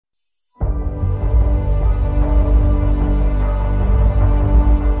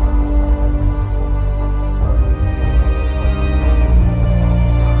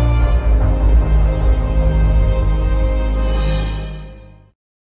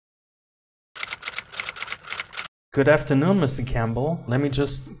Good afternoon, Mr. Campbell. Let me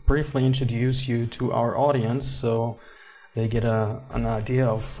just briefly introduce you to our audience so they get an idea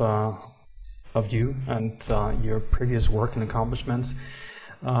of you and your previous work and accomplishments.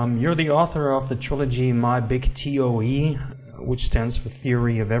 You're the author of the trilogy My Big TOE, which stands for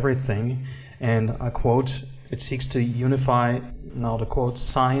Theory of Everything, and I quote, it seeks to unify, now the quote,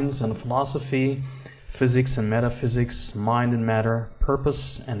 science and philosophy, physics and metaphysics, mind and matter,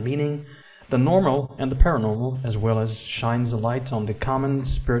 purpose and meaning, the normal and the paranormal, as well as shines a light on the common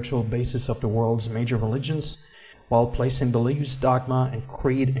spiritual basis of the world's major religions, while placing beliefs, dogma, and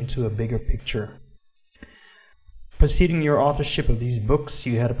creed into a bigger picture. Preceding your authorship of these books,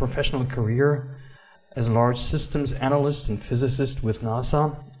 you had a professional career as a large systems analyst and physicist with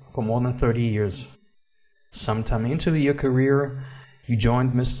NASA for more than 30 years. Sometime into your career, you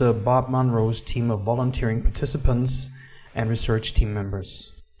joined Mr. Bob Munroe's team of volunteering participants and research team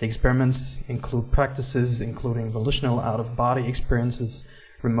members. The experiments include practices including volitional out-of-body experiences,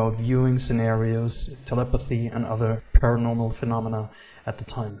 remote viewing scenarios, telepathy, and other paranormal phenomena at the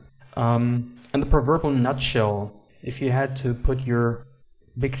time. In the proverbial nutshell, if you had to put your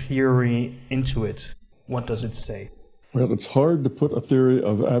big theory into it, what does it say? Well, it's hard to put a theory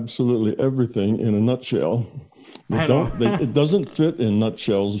of absolutely everything in a nutshell. It doesn't fit in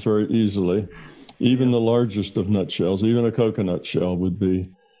nutshells very easily. Even the largest of nutshells, even a coconut shell would be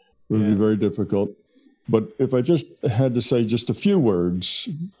very difficult. But if I just had to say just a few words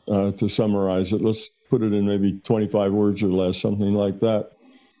to summarize it, let's put it in maybe 25 words or less, something like that.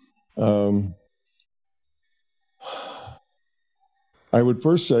 I would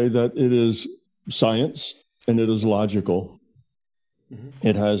first say that it is science and it is logical. Mm-hmm.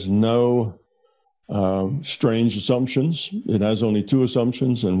 It has no strange assumptions. It has only two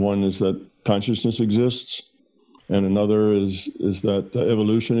assumptions, and one is that consciousness exists, and another is that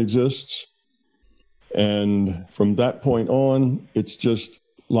evolution exists. And from that point on, it's just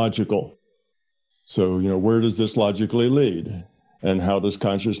logical. So, where does this logically lead? And how does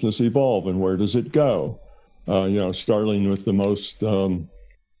consciousness evolve? And where does it go? Starting with the most,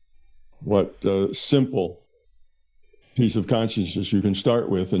 simple piece of consciousness you can start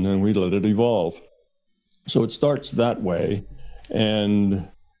with, and then we let it evolve. So it starts that way. And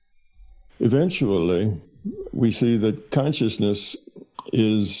eventually, we see that consciousness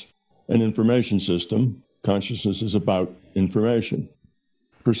is an information system. Consciousness is about information.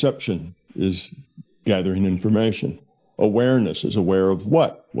 Perception is gathering information. Awareness is aware of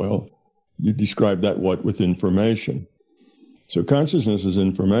what? Well, you describe that what with information. So consciousness is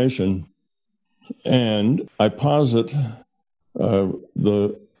information, and I posit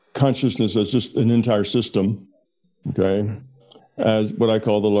the consciousness as just an entire system, okay, as what I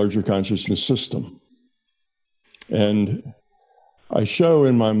call the larger consciousness system. And I show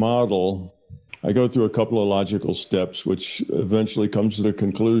in my model, I go through a couple of logical steps, which eventually comes to the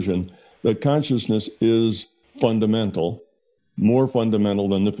conclusion that consciousness is fundamental, more fundamental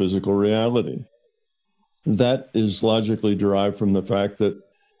than the physical reality. That is logically derived from the fact that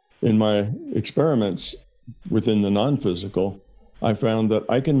in my experiments within the non-physical, I found that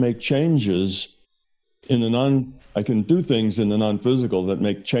I can make changes I can do things in the non-physical that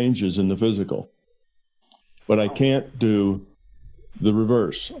make changes in the physical. But I can't do the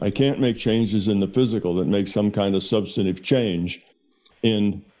reverse. I can't make changes in the physical that make some kind of substantive change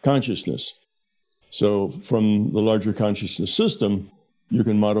in consciousness. So from the larger consciousness system, you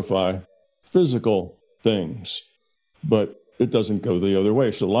can modify physical things, but it doesn't go the other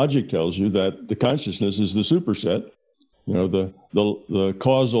way. So logic tells you that the consciousness is the superset. The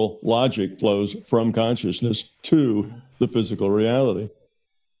causal logic flows from consciousness to the physical reality.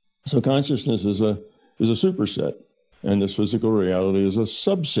 So consciousness is a superset, and this physical reality is a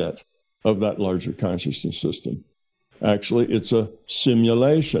subset of that larger consciousness system. Actually, it's a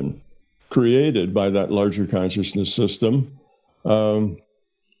simulation created by that larger consciousness system. The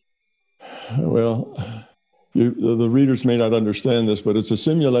readers may not understand this, but it's a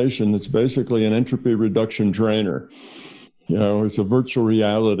simulation that's basically an entropy reduction trainer. It's a virtual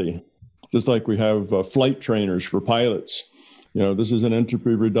reality, just like we have flight trainers for pilots. This is an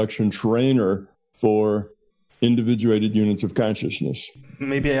entropy reduction trainer for individuated units of consciousness.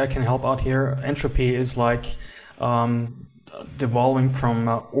 Maybe I can help out here. Entropy is like devolving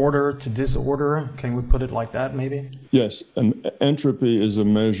from order to disorder. Can we put it like that, maybe? Yes, and entropy is a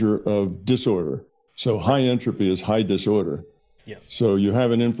measure of disorder. So high entropy is high disorder. Yes. So you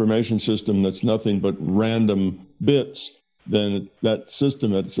have an information system that's nothing but random bits, then that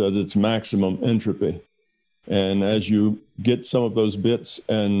system is at its maximum entropy. And as you get some of those bits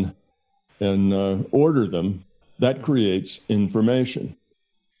and order them, that creates information.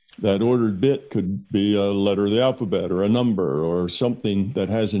 That ordered bit could be a letter of the alphabet or a number or something that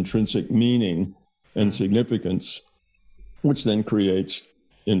has intrinsic meaning and significance, which then creates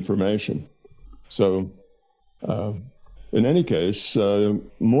information. So in any case,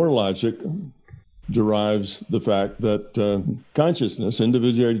 more logic derives the fact that consciousness,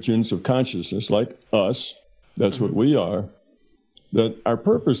 individuated units of consciousness like us, that's what we are, that our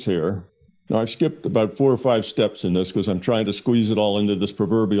purpose here. Now, I've skipped about 4 or 5 steps in this because I'm trying to squeeze it all into this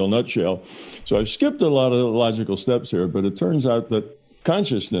proverbial nutshell. So I've skipped a lot of logical steps here, but it turns out that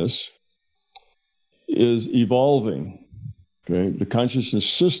consciousness is evolving. Okay? The consciousness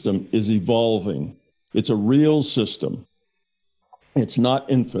system is evolving. It's a real system. It's not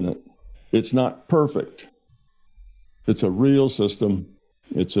infinite. It's not perfect. It's a real system.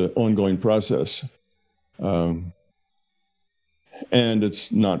 It's an ongoing process. And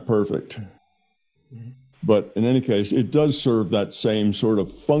it's not perfect. But in any case, it does serve that same sort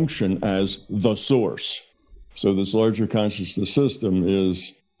of function as the source. So this larger consciousness system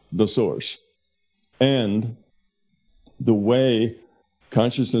is the source. And the way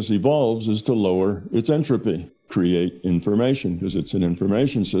consciousness evolves is to lower its entropy, create information, because it's an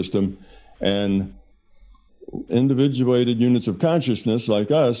information system. And individuated units of consciousness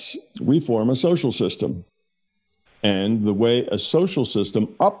like us, we form a social system. And the way a social system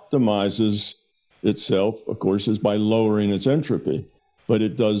optimizes itself, of course, is by lowering its entropy. But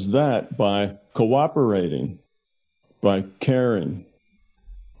it does that by cooperating, by caring,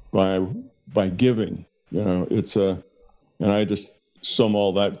 by giving. You know, it's and I just sum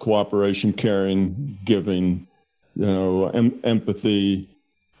all that: cooperation, caring, giving, you know, empathy.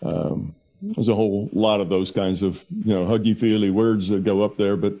 There's a whole lot of those kinds of, you know, huggy-feely words that go up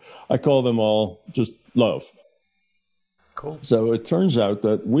there, but I call them all just love. Cool. So it turns out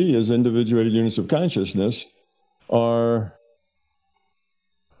that we, as individuated units of consciousness, are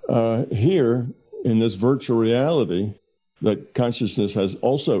here in this virtual reality that consciousness has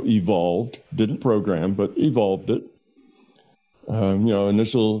also evolved, didn't program, but evolved it. You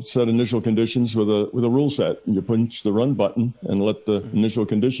know, set initial conditions with a rule set. You punch the run button and let the initial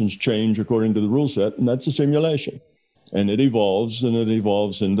conditions change according to the rule set, and that's a simulation. And it evolves, and it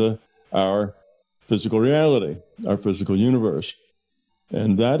evolves into our physical reality, our physical universe.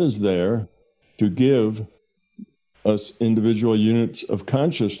 And that is there to give us individual units of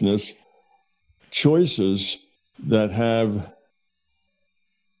consciousness choices that have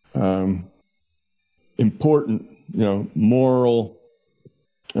important, you know, moral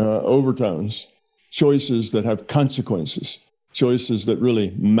overtones, choices that have consequences, choices that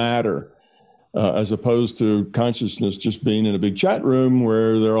really matter, as opposed to consciousness just being in a big chat room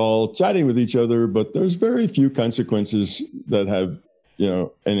where they're all chatting with each other, but there's very few consequences that have, you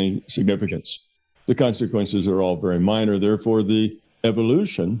know, any significance. The consequences are all very minor. Therefore, the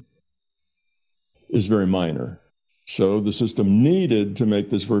evolution is very minor. So the system needed to make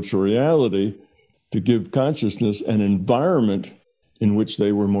this virtual reality to give consciousness an environment in which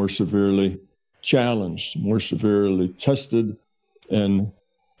they were more severely challenged, more severely tested, and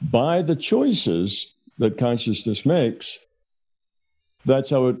by the choices that consciousness makes,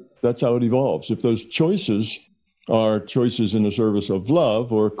 that's how it evolves. If those choices are choices in the service of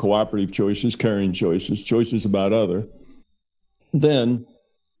love, or cooperative choices, caring choices, choices about other, then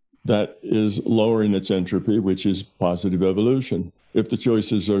that is lowering its entropy, which is positive evolution. If the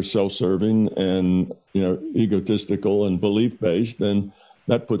choices are self-serving and, you know, egotistical and belief-based, then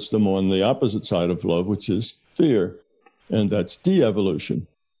that puts them on the opposite side of love, which is fear, and that's de-evolution.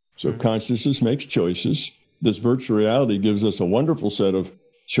 So consciousness makes choices. This virtual reality gives us a wonderful set of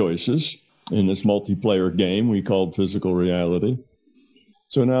choices in this multiplayer game we call physical reality.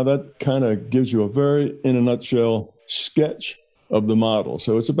 So now that kind of gives you a very, in a nutshell, sketch of the model.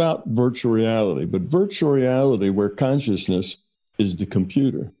 So it's about virtual reality, but virtual reality where consciousness is the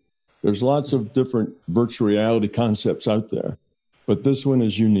computer. There's lots of different virtual reality concepts out there, but this one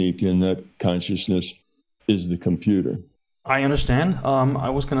is unique in that consciousness is the computer. I understand. I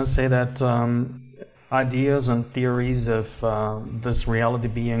was going to say that ideas and theories of this reality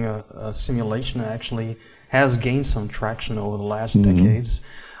being a simulation actually has gained some traction over the last decades.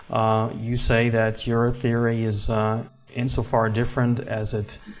 You say that your theory is insofar different as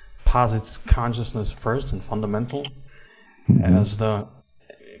it posits consciousness first and fundamental as the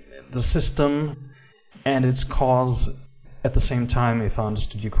system and its cause at the same time, if I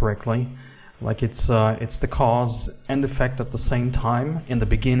understood you correctly. Like it's the cause and effect at the same time in the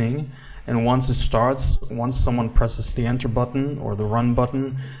beginning, and once it starts, once someone presses the enter button or the run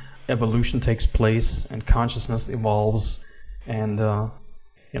button, evolution takes place and consciousness evolves and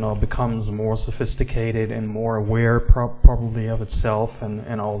becomes more sophisticated and more aware probably of itself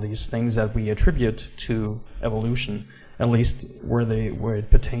and all these things that we attribute to evolution, at least where it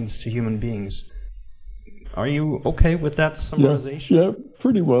pertains to human beings. Are you okay with that summarization? Yeah,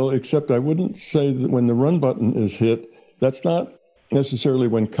 pretty well, except I wouldn't say that when the run button is hit, that's not necessarily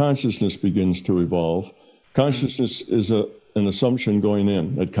when consciousness begins to evolve. Consciousness is an assumption going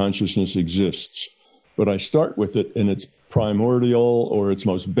in, that consciousness exists. But I start with it in its primordial or its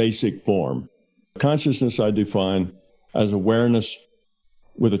most basic form. Consciousness I define as awareness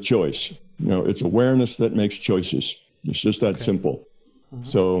with a choice. It's awareness that makes choices. It's just that simple.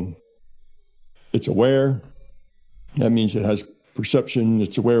 So it's aware. That means it has perception.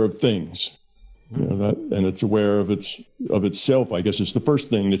 It's aware of things. And it's aware of itself. I guess it's the first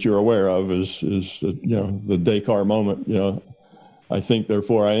thing that you're aware of is the Descartes moment. I think,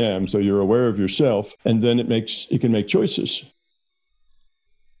 therefore I am. So you're aware of yourself, and then it can make choices.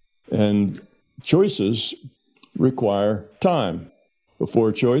 And choices require time. Before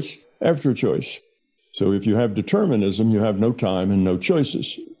a choice, after a choice. So if you have determinism, you have no time and no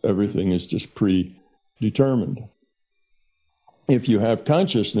choices. Everything is just predetermined. If you have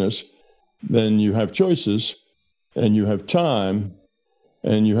consciousness, then you have choices, and you have time,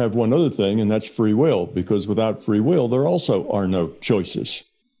 and you have one other thing, and that's free will, because without free will, there also are no choices.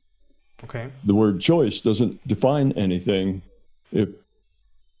 Okay. The word choice doesn't define anything if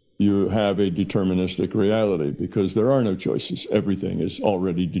you have a deterministic reality, because there are no choices. Everything is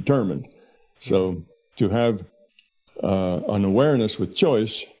already determined. So to have an awareness with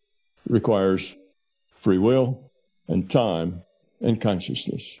choice requires free will and time and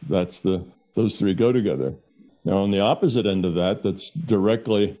consciousness. Those three go together. Now, on the opposite end of that, that's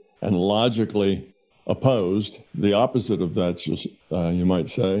directly and logically opposed, the opposite of that, you might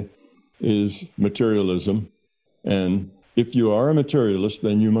say, is materialism. And if you are a materialist,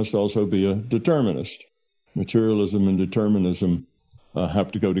 then you must also be a determinist. Materialism and determinism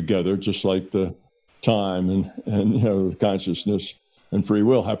have to go together, just like the time and the consciousness and free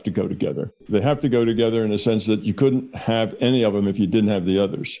will have to go together. They have to go together in a sense that you couldn't have any of them if you didn't have the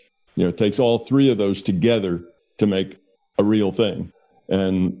others. It takes all three of those together to make a real thing.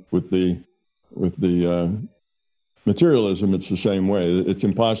 And with the materialism, it's the same way. It's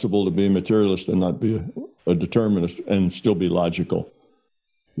impossible to be a materialist and not be a determinist and still be logical.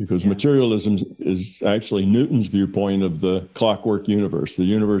 Because materialism is actually Newton's viewpoint of the clockwork universe. The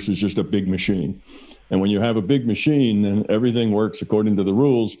universe is just a big machine. And when you have a big machine, then everything works according to the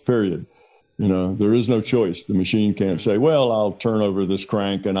rules, period. There is no choice. The machine can't say, well, I'll turn over this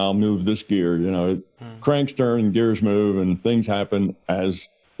crank and I'll move this gear. Cranks turn and gears move and things happen as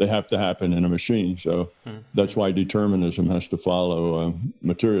they have to happen in a machine. So that's why determinism has to follow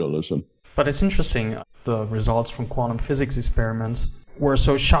materialism. But it's interesting, the results from quantum physics experiments were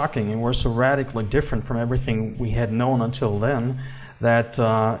so shocking and were so radically different from everything we had known until then that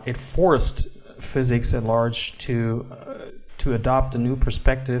it forced physics at large to adopt a new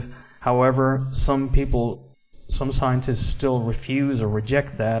perspective. However, some scientists still refuse or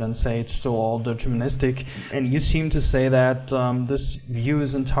reject that and say it's still all deterministic. And you seem to say that this view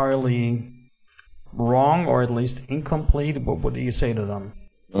is entirely wrong, or at least incomplete. What do you say to them?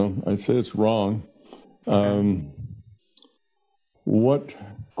 I say it's wrong. What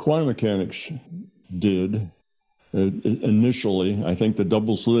quantum mechanics did initially, I think the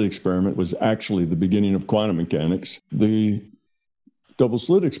double slit experiment was actually the beginning of quantum mechanics. The double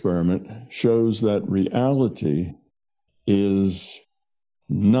slit experiment shows that reality is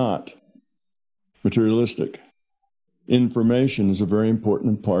not materialistic. Information is a very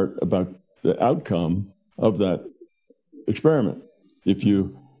important part about the outcome of that experiment. If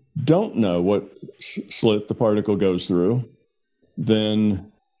you don't know what slit the particle goes through,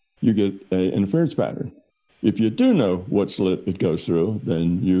 then you get an interference pattern. If you do know what slit it goes through,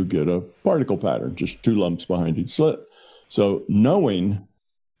 then you get a particle pattern, just two lumps behind each slit. So knowing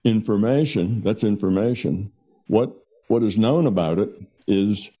information, that's information. What is known about it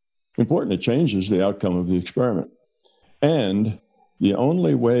is important. It changes the outcome of the experiment. And the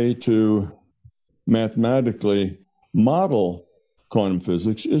only way to mathematically model quantum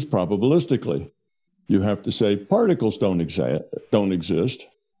physics is probabilistically. You have to say particles don't exist.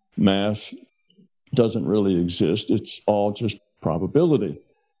 Mass doesn't really exist. It's all just probability.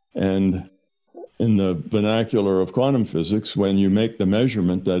 And in the vernacular of quantum physics, when you make the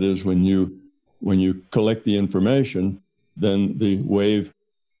measurement, that is, when you collect the information, then the wave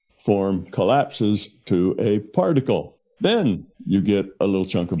form collapses to a particle. Then you get a little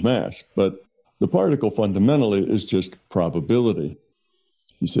chunk of mass. But the particle fundamentally is just probability.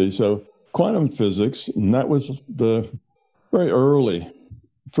 You see, so quantum physics, and that was the very early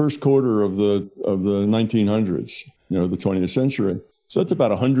first quarter of the 1900s, the 20th century. So it's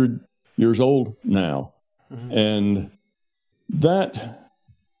about 100 years old now. Mm-hmm. And that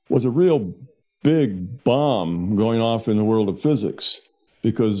was a real big bomb going off in the world of physics,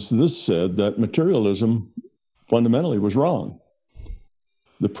 because this said that materialism fundamentally was wrong.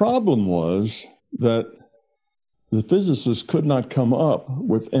 The problem was that the physicists could not come up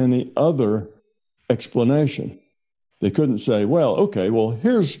with any other explanation. They couldn't say, well, okay, well,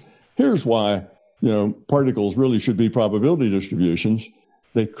 here's why, particles really should be probability distributions.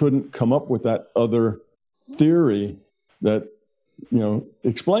 They couldn't come up with that other theory that,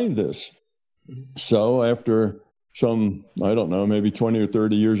 explained this. So after some, I don't know, maybe 20 or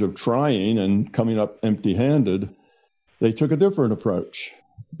 30 years of trying and coming up empty-handed, they took a different approach.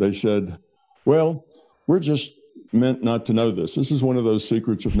 They said, well, we're just meant not to know this. This is one of those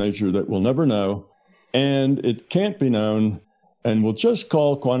secrets of nature that we'll never know, and it can't be known, and we'll just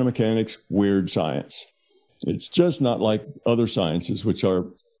call quantum mechanics weird science. It's just not like other sciences, which are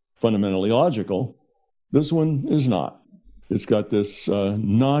fundamentally logical. This one is not. It's got this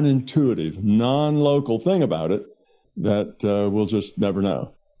non-intuitive, non-local thing about it that we'll just never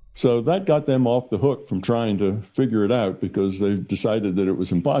know. So that got them off the hook from trying to figure it out, because they decided that it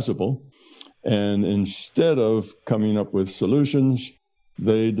was impossible. And instead of coming up with solutions,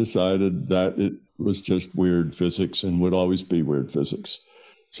 they decided that it was just weird physics and would always be weird physics.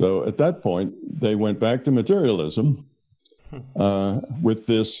 So at that point, they went back to materialism with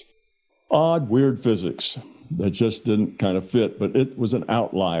this odd, weird physics that just didn't kind of fit, but it was an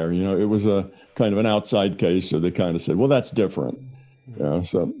outlier. It was a kind of an outside case, so they kind of said, well, that's different.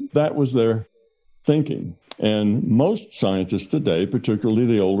 So that was their thinking. And most scientists today, particularly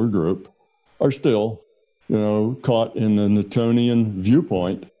the older group, are still, caught in the Newtonian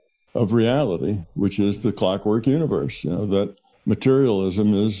viewpoint of reality, which is the clockwork universe, that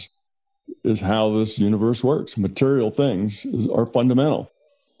materialism is how this universe works. Material things are fundamental.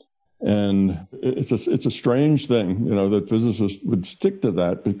 And it's a strange thing, that physicists would stick to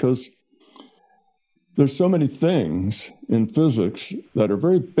that, because there's so many things in physics that are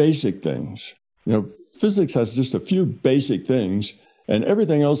very basic things. Physics has just a few basic things, and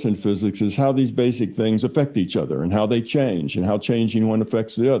everything else in physics is how these basic things affect each other and how they change and how changing one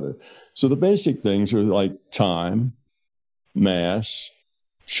affects the other. So the basic things are like time, mass,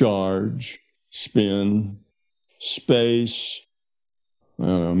 charge, spin, space. I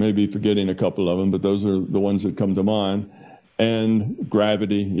don't know, maybe forgetting a couple of them, but those are the ones that come to mind. And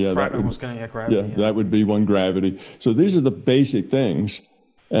gravity, that would be one, gravity. So these are the basic things,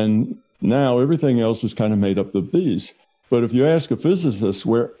 and now everything else is kind of made up of these. But if you ask a physicist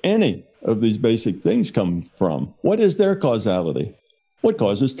where any of these basic things come from, what is their causality? What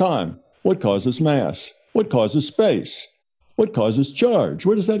causes time? What causes mass? What causes space? What causes charge?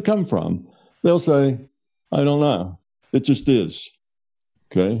 Where does that come from? They'll say, I don't know. It just is.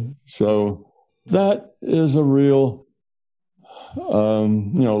 Okay, so that is a real,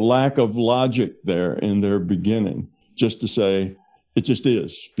 lack of logic there in their beginning, just to say it just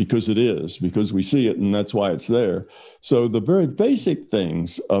is, because we see it, and that's why it's there. So the very basic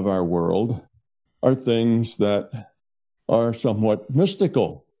things of our world are things that are somewhat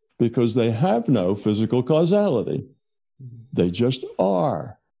mystical, because they have no physical causality. They just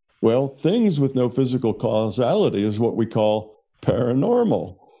are. Well, things with no physical causality is what we call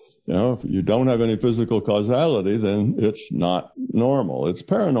paranormal. If you don't have any physical causality, then it's not normal, it's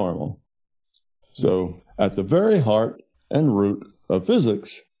paranormal. So at the very heart and root of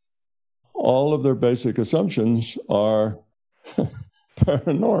physics, all of their basic assumptions are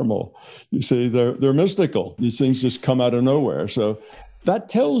paranormal. You see, they're mystical. These things just come out of nowhere. So that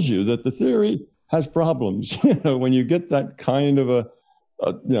tells you that the theory has problems. When you get that kind of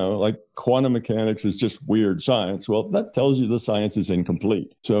like quantum mechanics is just weird science. Well, that tells you the science is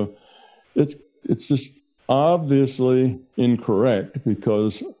incomplete. So it's just obviously incorrect,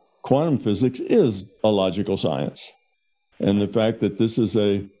 because quantum physics is a logical science. And the fact that this is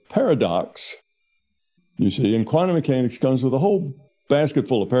a paradox, you see, and quantum mechanics comes with a whole basket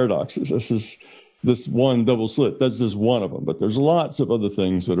full of paradoxes. This one double slit, that's just one of them, but there's lots of other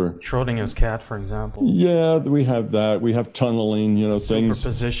things that are... Schrodinger's cat, for example. Yeah, we have that. We have tunneling, things...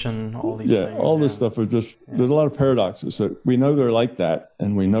 Superposition, all these things. All this stuff are just... Yeah. There's a lot of paradoxes. So we know they're like that,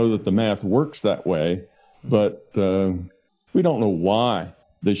 and we know that the math works that way, but we don't know why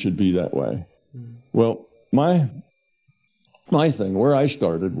they should be that way. Well, my thing, where I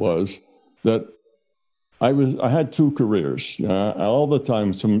started, was that I had two careers. All the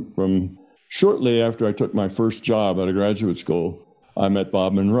time, from shortly after I took my first job out of graduate school, I met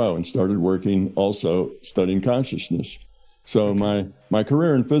Bob Munroe and started working, also studying consciousness. So my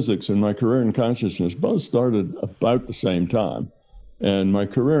career in physics and my career in consciousness both started about the same time. And my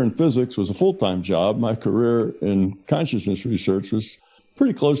career in physics was a full-time job. My career in consciousness research was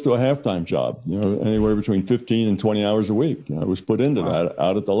pretty close to a half-time job, anywhere between 15 and 20 hours a week. I was put into that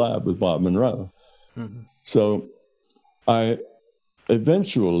out at the lab with Bob Munroe. Mm-hmm. So I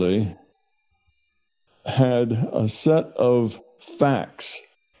eventually had a set of facts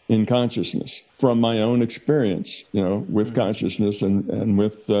in consciousness from my own experience, with consciousness and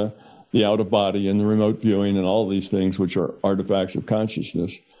with the out-of-body and the remote viewing and all these things which are artifacts of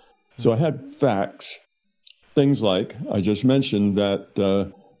consciousness. So I had facts, things like I just mentioned that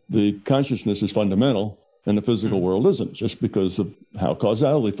the consciousness is fundamental and the physical world isn't, just because of how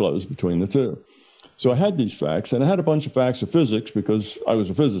causality flows between the two. So I had these facts, and I had a bunch of facts of physics because I was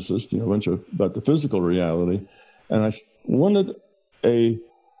a physicist, a bunch about the physical reality, and I wanted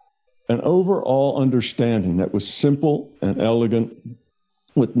an overall understanding that was simple and elegant,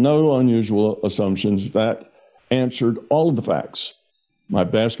 with no unusual assumptions, that answered all of the facts. My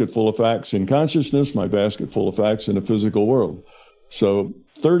basket full of facts in consciousness, my basket full of facts in the physical world. So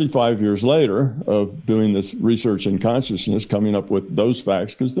 35 years later of doing this research in consciousness, coming up with those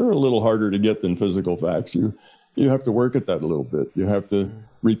facts, because they're a little harder to get than physical facts. You have to work at that a little bit. You have to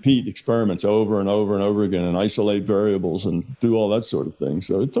repeat experiments over and over and over again and isolate variables and do all that sort of thing.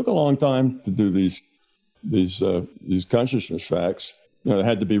 So it took a long time to do these consciousness facts. It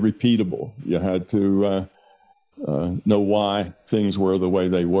had to be repeatable. You had to know why things were the way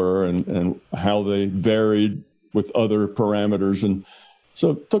they were and how they varied with other parameters. And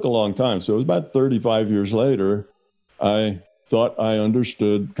so it took a long time. So it was about 35 years later, I thought I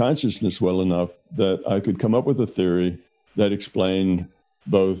understood consciousness well enough that I could come up with a theory that explained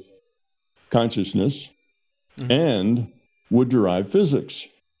both consciousness and would derive physics.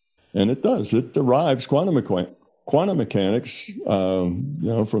 And it does. It derives quantum mechanics, from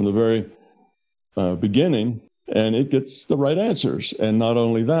the very beginning, and it gets the right answers. And not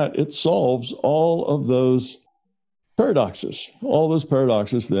only that, it solves all of those paradoxes. All those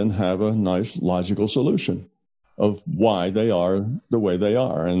paradoxes then have a nice logical solution of why they are the way they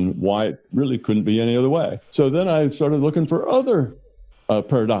are and why it really couldn't be any other way. So then I started looking for other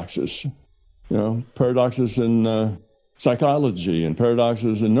paradoxes, paradoxes in psychology and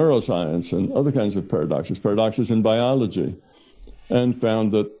paradoxes in neuroscience and other kinds of paradoxes in biology, and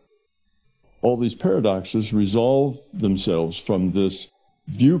found that all these paradoxes resolve themselves from this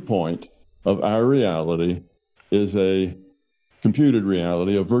viewpoint of our reality is a computed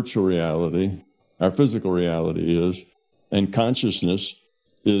reality, a virtual reality, our physical reality is, and consciousness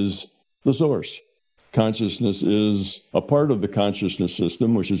is the source. Consciousness is a part of the consciousness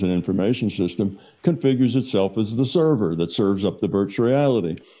system, which is an information system, configures itself as the server that serves up the virtual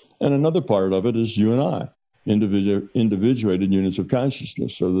reality. And another part of it is you and I, individuated units of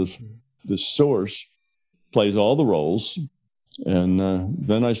consciousness. So this source plays all the roles. And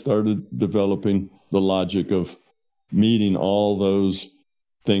then I started developing the logic of meeting all those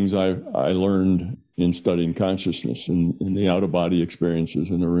things I learned in studying consciousness and in the out-of-body experiences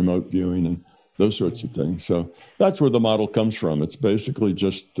and the remote viewing and those sorts of things. So that's where the model comes from. It's basically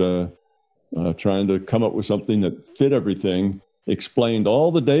just trying to come up with something that fit everything, explained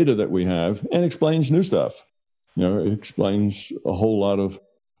all the data that we have, and explains new stuff. It explains a whole lot of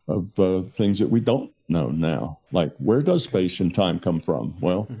things that we don't know now, like where does space and time come from?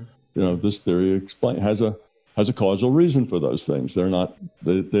 Well, this theory has a causal reason for those things.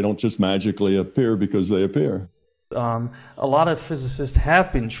 They don't just magically appear because they appear. A lot of physicists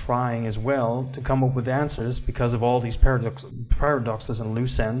have been trying as well to come up with answers because of all these paradoxes and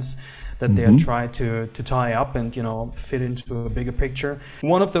loose ends that they are trying to tie up and fit into a bigger picture.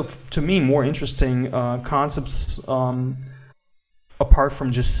 One of the, to me, more interesting concepts, apart from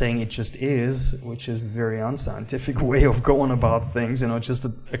just saying it just is, which is a very unscientific way of going about things, just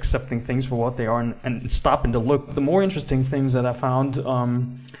accepting things for what they are and stopping to look. The more interesting things that I found,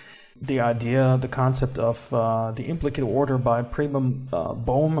 the concept of the implicate order by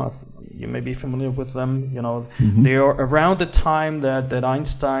Bohm. You may be familiar with them. They are around the time that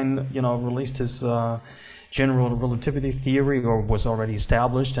Einstein, released his general relativity theory, or was already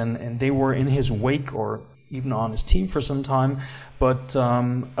established, and they were in his wake or even on his team for some time. But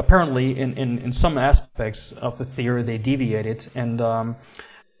apparently, in some aspects of the theory, they deviated, and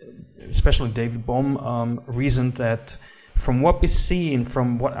especially David Bohm reasoned that from what we see and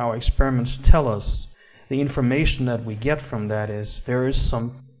from what our experiments tell us, the information that we get from that is there is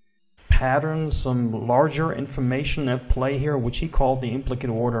some pattern, some larger information at play here, which he called the implicate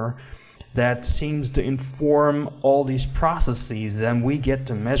order, that seems to inform all these processes, and we get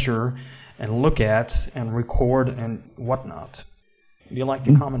to measure and look at and record and whatnot. Would you like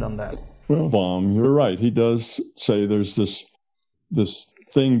to comment on that? Well, you're right. He does say there's this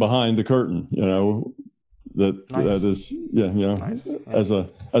thing behind the curtain, that is, nice.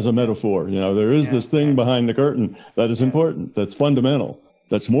 As a metaphor, there is this thing behind the curtain that is important, that's fundamental,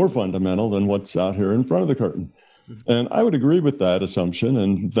 that's more fundamental than what's out here in front of the curtain. And I would agree with that assumption,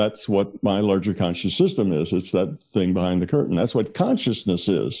 and that's what my larger conscious system is. It's that thing behind the curtain. That's what consciousness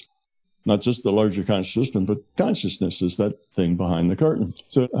is. Not just the larger conscious system, but consciousness is that thing behind the curtain.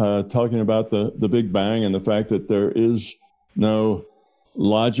 So talking about the Big Bang and the fact that there is no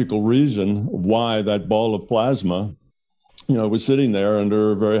logical reason why that ball of plasma, was sitting there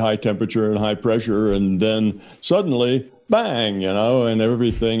under very high temperature and high pressure, and then suddenly, bang, and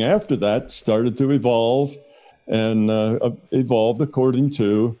everything after that started to evolve and evolved according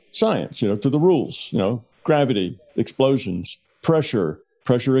to science, to the rules, gravity, explosions, pressure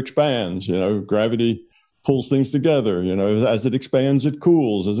expands, gravity pulls things together, as it expands, it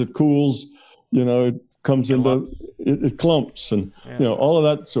cools, as it cools, it comes into, it clumps and, all of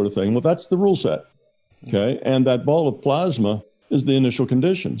that sort of thing. Well, that's the rule set. Okay. And that ball of plasma is the initial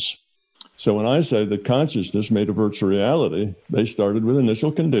conditions. So when I say that consciousness made a virtual reality, they started with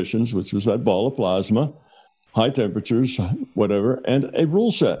initial conditions, which was that ball of plasma, high temperatures, whatever, and a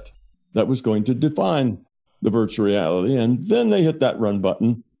rule set that was going to define the virtual reality. And then they hit that run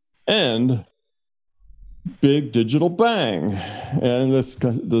button and big digital bang. And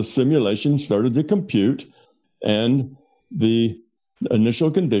the simulation started to compute, and the initial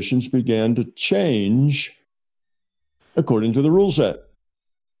conditions began to change according to the rule set.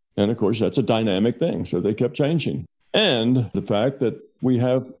 And of course, that's a dynamic thing. So they kept changing. And the fact that we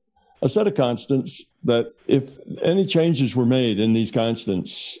have a set of constants that if any changes were made in these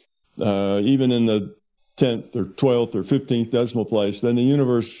constants, even in the 10th or 12th or 15th decimal place, then the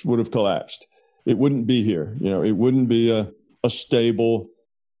universe would have collapsed. It wouldn't be here. It wouldn't be a stable,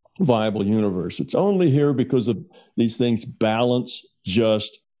 viable universe. It's only here because of these things balance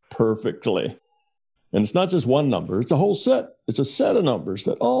just perfectly. And it's not just one number, it's a whole set. It's a set of numbers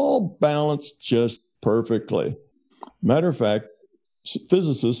that all balance just perfectly. Matter of fact,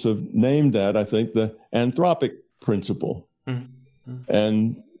 physicists have named that, I think, the anthropic principle. Mm-hmm.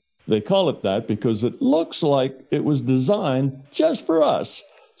 And they call it that because it looks like it was designed just for us.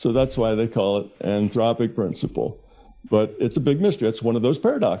 So that's why they call it anthropic principle. But it's a big mystery. It's one of those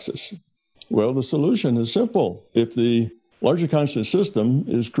paradoxes. Well, the solution is simple. If the larger conscious system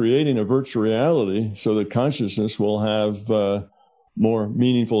is creating a virtual reality so that consciousness will have more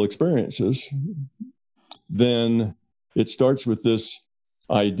meaningful experiences, then it starts with this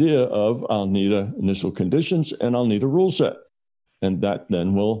idea of I'll need initial conditions and I'll need a rule set. And that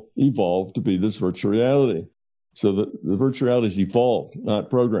then will evolve to be this virtual reality. So the virtual reality is evolved, not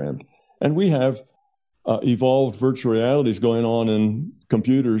programmed. And we have evolved virtual realities going on in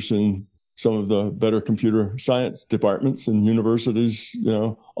computers in some of the better computer science departments and universities,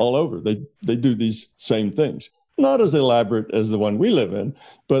 all over. They do these same things. Not as elaborate as the one we live in,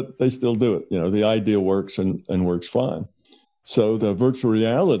 but they still do it. The idea works and works fine. So the virtual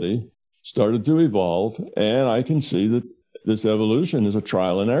reality started to evolve, and I can see that this evolution is a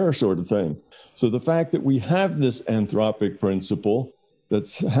trial and error sort of thing. So the fact that we have this anthropic principle that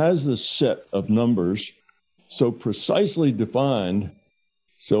has this set of numbers so precisely defined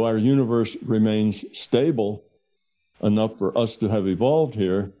so our universe remains stable enough for us to have evolved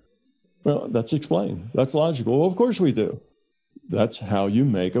here, well, that's explained. That's logical. Well, of course we do. That's how you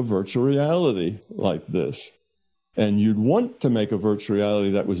make a virtual reality like this. And you'd want to make a virtual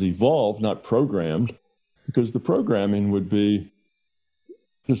reality that was evolved, not programmed, because the programming would be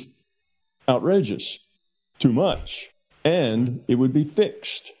just outrageous, too much, and it would be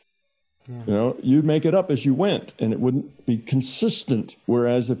fixed. Yeah. You'd make it up as you went, and it wouldn't be consistent.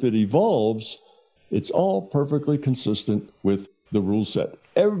 Whereas if it evolves, it's all perfectly consistent with the rule set.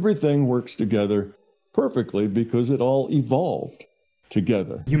 Everything works together perfectly because it all evolved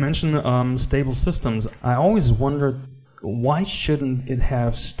together. You mentioned stable systems. I always wondered, why shouldn't it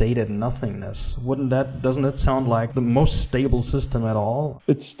have stated nothingness? Doesn't that sound like the most stable system at all?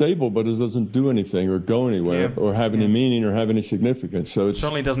 It's stable, but it doesn't do anything or go anywhere or have any meaning or have any significance. So it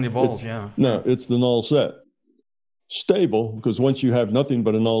certainly doesn't evolve, No, it's the null set. Stable, because once you have nothing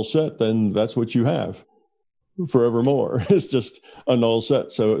but a null set, then that's what you have forevermore. It's just a null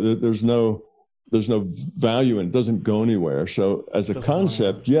set. So there's no value in it. It doesn't go anywhere. So as a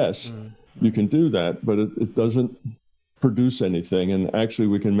concept, yes, you can do that, but it doesn't produce anything. And actually,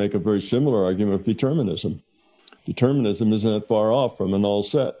 we can make a very similar argument with determinism. Determinism isn't that far off from a null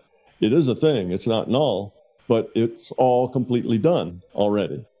set. It is a thing. It's not null, but it's all completely done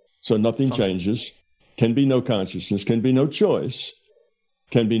already. So nothing changes, can be no consciousness, can be no choice,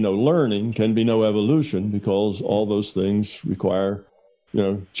 can be no learning, can be no evolution, because all those things require,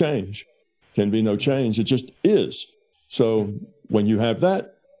 change. Can be no change. It just is. So when you have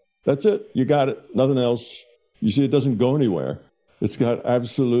that, that's it. You got it. Nothing else. You see, it doesn't go anywhere. It's got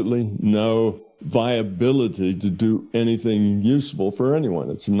absolutely no viability to do anything useful for anyone.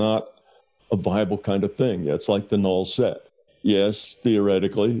 It's not a viable kind of thing. It's like the null set. Yes,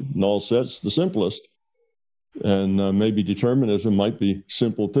 theoretically, null set's the simplest. And maybe determinism might be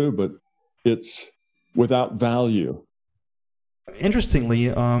simple too, but it's without value. Interestingly,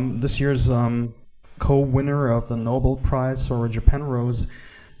 this year's co-winner of the Nobel Prize, Robert Munroe,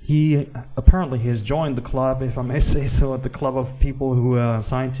 he apparently has joined the club, if I may say so, the club of people who,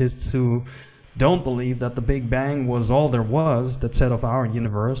 scientists who don't believe that the Big Bang was all there was, that set of our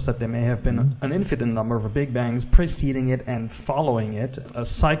universe, that there may have been an infinite number of Big Bangs preceding it and following it, a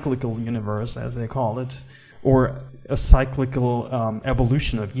cyclical universe, as they call it, or a cyclical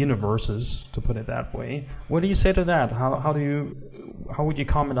evolution of universes, to put it that way. What do you say to that? How would you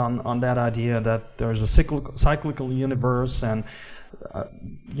comment on that idea that there's a cyclical universe and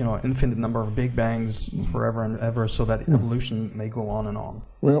infinite number of Big Bangs forever and ever, so that evolution may go on and on?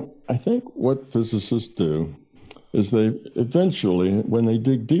 Well, I think what physicists do is they eventually, when they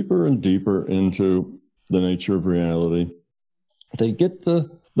dig deeper and deeper into the nature of reality, they get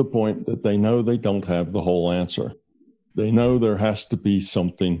to the point that they know they don't have the whole answer. They know there has to be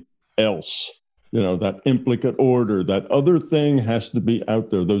something else. That implicate order, that other thing has to be out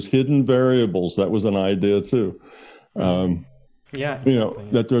there. Those hidden variables, that was an idea too. Exactly.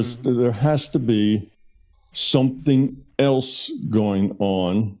 That there has to be something else going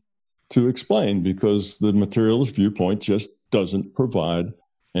on to explain, because the materialist viewpoint just doesn't provide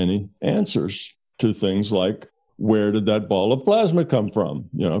any answers to things like, where did that ball of plasma come from?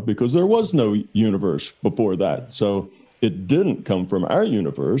 Because there was no universe before that. So it didn't come from our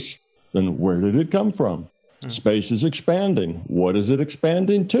universe. Then where did it come from? Space is expanding. What is it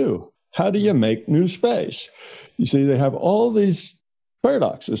expanding to? How do you make new space? You see, they have all these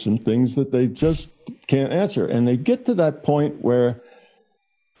paradoxes and things that they just can't answer. And they get to that point where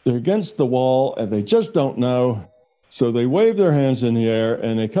they're against the wall and they just don't know. So they wave their hands in the air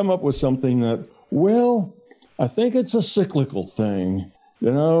and they come up with something that, I think it's a cyclical thing,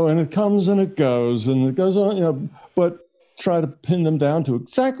 and it comes and it goes on, but try to pin them down to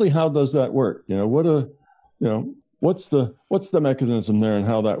exactly how does that work? What's the mechanism there and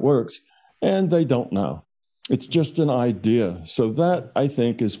how that works? And they don't know. It's just an idea. So that, I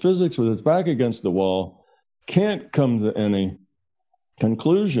think, is physics with its back against the wall, can't come to any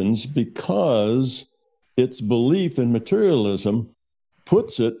conclusions because its belief in materialism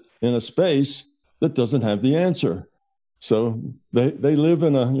puts it in a space that doesn't have the answer. So they live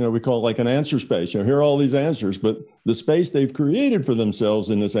in we call it like an answer space. Here are all these answers, but the space they've created for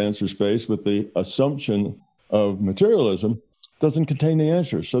themselves in this answer space with the assumption of materialism doesn't contain the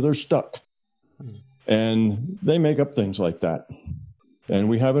answers. So they're stuck. And they make up things like that. And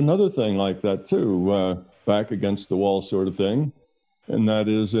we have another thing like that too, back against the wall sort of thing. And that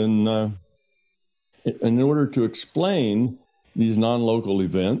is in order to explain these non-local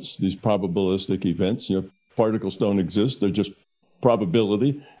events, these probabilistic events, particles don't exist, they're just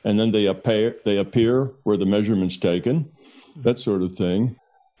probability, and then they appear where the measurement's taken, that sort of thing.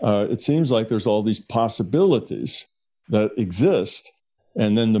 It seems like there's all these possibilities that exist,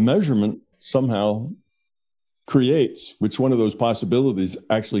 and then the measurement somehow creates which one of those possibilities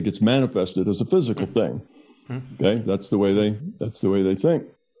actually gets manifested as a physical thing. Okay, that's the way they think.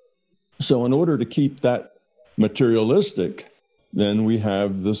 So in order to keep that materialistic, then we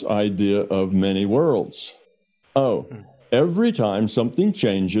have this idea of many worlds. Every time something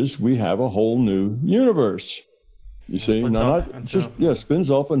changes, we have a whole new universe. You see, spins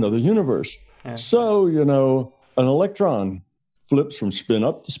off another universe. Yeah. So, an electron flips from spin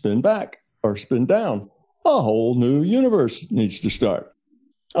up to spin back or spin down. A whole new universe needs to start.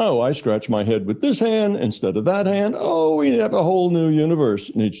 I scratch my head with this hand instead of that hand. We have a whole new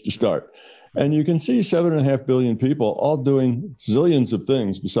universe needs to start. And you can see 7.5 billion people all doing zillions of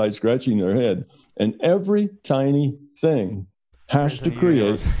things besides scratching their head. And every tiny thing has to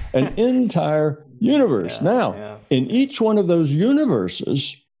create an entire universe. In each one of those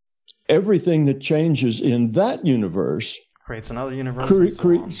universes, everything that changes in that universe creates another universe.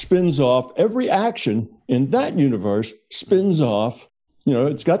 Spins off. Every action in that universe spins off.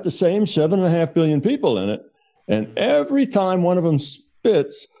 It's got the same 7.5 billion people in it. And every time one of them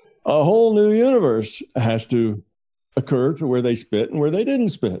spits, a whole new universe has to occur to where they spit and where they didn't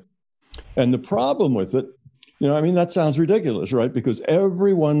spit. And the problem with it I mean, that sounds ridiculous, right? Because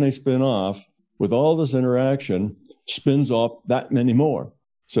every one they spin off with all this interaction spins off that many more.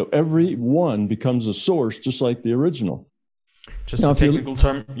 So every one becomes a source, just like the original. Just a technical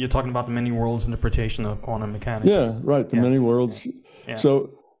term, you're talking about the many worlds interpretation of quantum mechanics. Yeah, right, the many worlds. Yeah.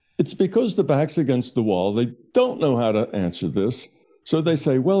 So it's because the back's against the wall. They don't know how to answer this. So they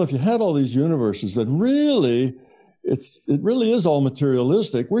say, well, if you had all these universes that really, it really is all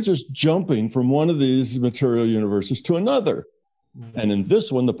materialistic, we're just jumping from one of these material universes to another. Mm-hmm. And in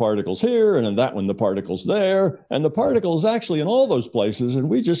this one, the particle's here, and in that one, the particle's there, and the particle is actually in all those places, and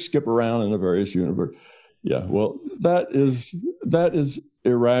we just skip around in the various universes. Yeah, well, that is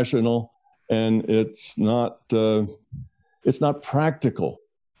irrational, and it's not practical.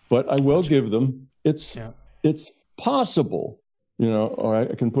 But I will give them it's possible, or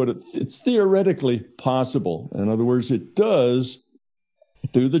I can put it, it's theoretically possible. In other words, it does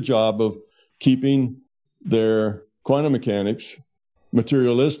do the job of keeping their quantum mechanics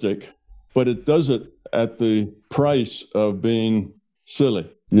materialistic, but it does it at the price of being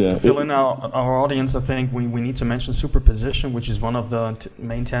silly. Yeah. To fill in our audience, I think we need to mention superposition, which is one of the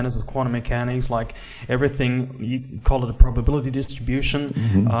main tenets of quantum mechanics. Like everything, you call it a probability distribution.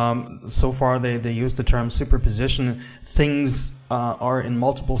 Mm-hmm. So far, they use the term superposition. Things are in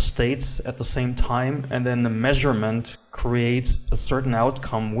multiple states at the same time, and then the measurement creates a certain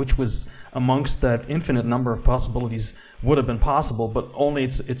outcome, which was amongst that infinite number of possibilities would have been possible, but only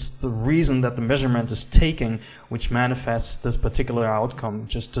it's the reason that the measurement is taking which manifests this particular outcome.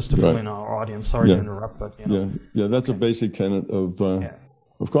 Just to fill in our audience. Sorry to interrupt, but that's a basic tenet of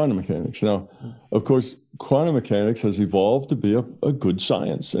quantum mechanics. Now, of course, quantum mechanics has evolved to be a good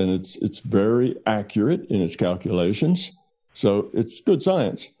science, and it's very accurate in its calculations. So it's good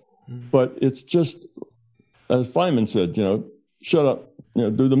science, but it's just, as Feynman said, shut up.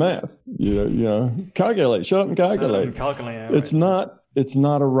 Do the math. Calculate. Shut up and calculate. It's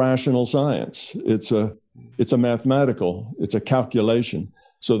not a rational science. It's a mathematical. It's a calculation.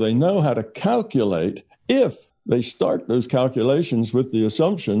 So they know how to calculate if they start those calculations with the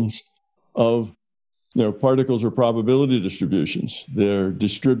assumptions of particles are probability distributions. They're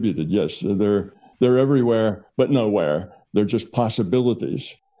distributed. Yes, they're everywhere, but nowhere. They're just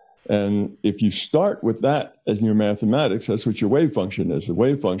possibilities. And if you start with that as in your mathematics, that's what your wave function is. The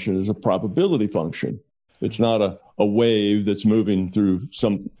wave function is a probability function. It's not a wave that's moving through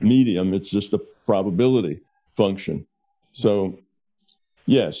some medium. It's just a probability function. So,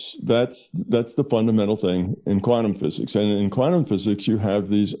 yes, that's the fundamental thing in quantum physics. And in quantum physics, you have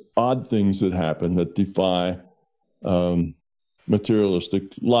these odd things that happen that defy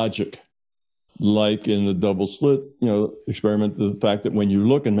materialistic logic. Like in the double slit, experiment, the fact that when you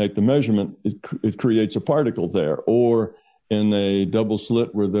look and make the measurement, it creates a particle there. Or in a double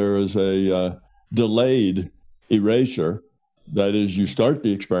slit where there is a delayed erasure, that is, you start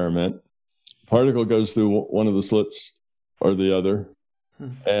the experiment, particle goes through one of the slits or the other,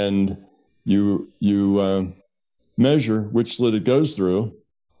 and you measure which slit it goes through.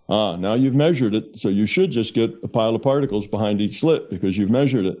 Now you've measured it, so you should just get a pile of particles behind each slit because you've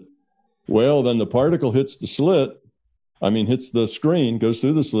measured it. Well, then the particle hits the screen, goes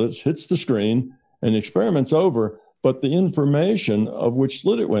through the slits, hits the screen, and the experiment's over, but the information of which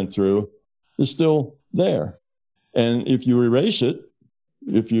slit it went through is still there. And if you erase it,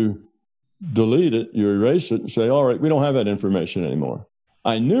 if you delete it, you erase it and say, all right, we don't have that information anymore.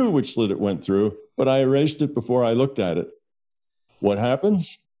 I knew which slit it went through, but I erased it before I looked at it. What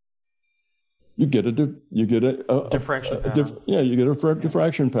happens? You get a diffraction pattern. You get a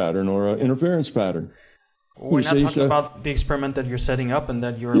diffraction pattern or an interference pattern. We're not talking about the experiment that you're setting up and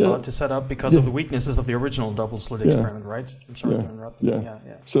that you're about to set up because of the weaknesses of the original double slit experiment, right? I'm sorry to interrupt.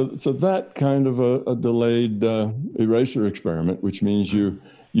 So that kind of a delayed erasure experiment, which means you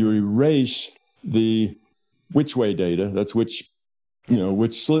erase the which way data. That's which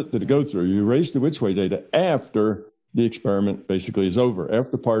slit did it go through. You erase the which way data after the experiment basically is over,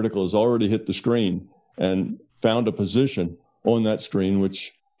 after the particle has already hit the screen and found a position on that screen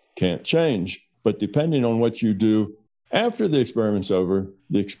which can't change. But depending on what you do after the experiment's over,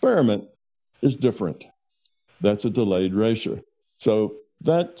 the experiment is different. That's a delayed erasure. So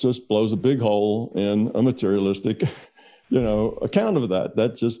that just blows a big hole in a materialistic, account of that.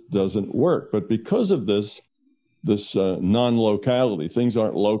 That just doesn't work. But because of this non-locality, things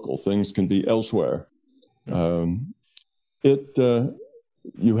aren't local, things can be elsewhere.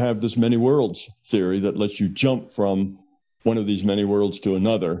 You have this many worlds theory that lets you jump from one of these many worlds to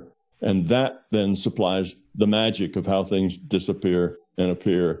another, and that then supplies the magic of how things disappear and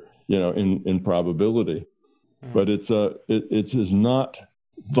appear, in probability. But it is not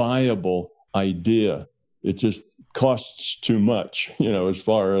viable idea It just costs too much, as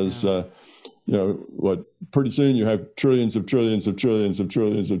far as, pretty soon you have trillions of trillions of trillions of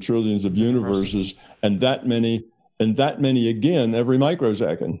trillions of trillions of universes, and that many again every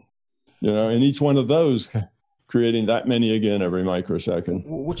microsecond, and each one of those creating that many again every microsecond.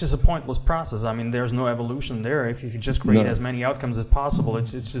 Which is a pointless process. I mean, there's no evolution there. If you just create as many outcomes as possible,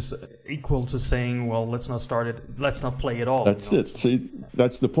 it's just equal to saying, well, let's not play at all. That's it. See,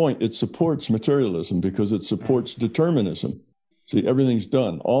 that's the point. It supports materialism because it supports determinism. See, everything's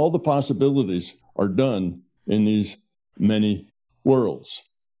done. All the possibilities are done in these many worlds.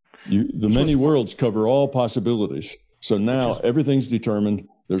 Many worlds cover all possibilities. So now everything's determined.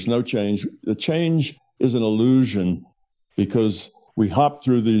 There's no change. The change is an illusion because we hop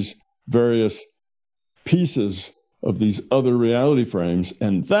through these various pieces of these other reality frames,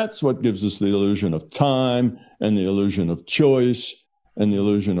 and that's what gives us the illusion of time and the illusion of choice and the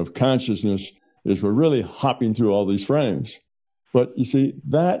illusion of consciousness, is we're really hopping through all these frames. But you see,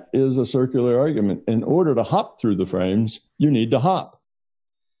 that is a circular argument. In order to hop through the frames, you need to hop.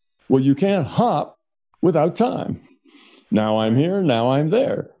 Well, you can't hop without time. Now I'm here, now I'm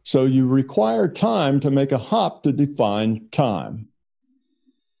there. So you require time to make a hop to define time.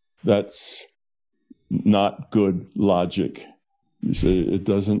 That's not good logic. You see, it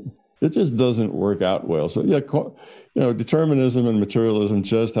just doesn't work out well. So determinism and materialism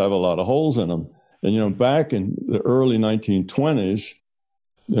just have a lot of holes in them. And, back in the early 1920s,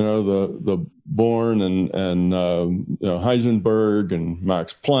 the Born and Heisenberg and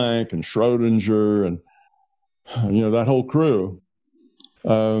Max Planck and Schrodinger and that whole crew,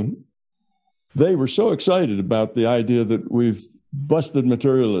 they were so excited about the idea that we've busted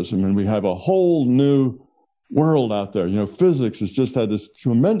materialism and we have a whole new world out there. Physics has just had this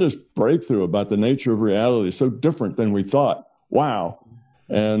tremendous breakthrough about the nature of reality, so different than we thought. Wow.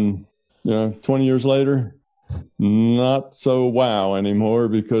 And 20 years later, not so wow anymore,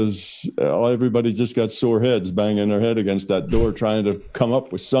 because everybody just got sore heads banging their head against that door trying to come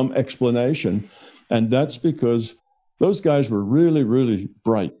up with some explanation. And that's because those guys were really, really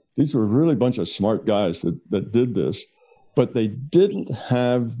bright. These were really a bunch of smart guys that did this, but they didn't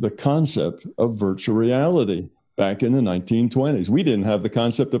have the concept of virtual reality back in the 1920s. We didn't have the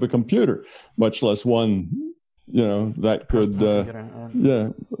concept of a computer, much less one, that could,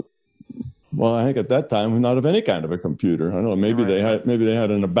 Well, I think at that time, not of any kind of a computer. I don't know, maybe they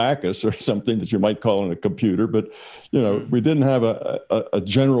had an abacus or something that you might call a computer, but we didn't have a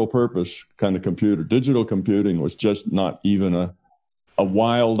general purpose kind of computer. Digital computing was just not even a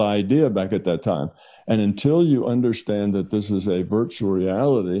wild idea back at that time. And until you understand that this is a virtual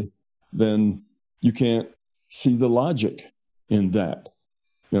reality, then you can't see the logic in that,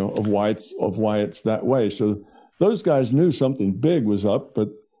 of why it's that way. So those guys knew something big was up, but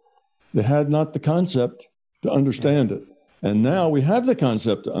they had not the concept to understand it. And now we have the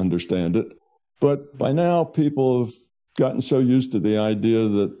concept to understand it. But by now, people have gotten so used to the idea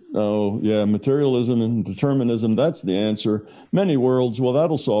that, materialism and determinism, that's the answer. Many worlds, well,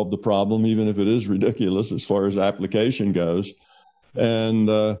 that'll solve the problem, even if it is ridiculous as far as application goes. And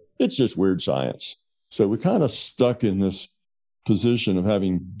it's just weird science. So we're kind of stuck in this position of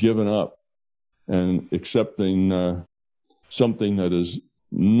having given up and accepting something that is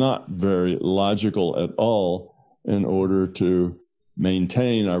not very logical at all in order to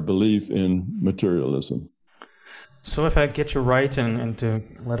maintain our belief in materialism. So if I get you right, and to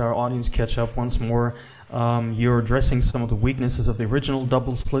let our audience catch up once more, you're addressing some of the weaknesses of the original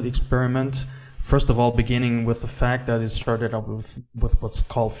double-slit experiment. First of all, beginning with the fact that it started out with what's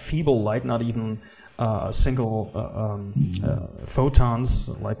called feeble light, not even single photons,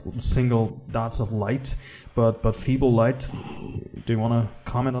 like single dots of light, but feeble light. Do you want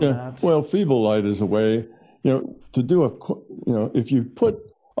to comment on that? Well, feeble light is a way, to do if you put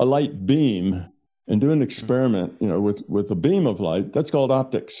a light beam and do an experiment, with a beam of light, that's called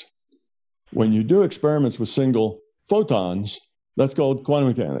optics. When you do experiments with single photons, that's called quantum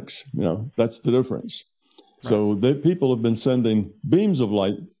mechanics. That's the difference. Right. So people have been sending beams of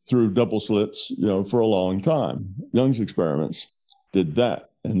light through double slits, for a long time. Young's experiments did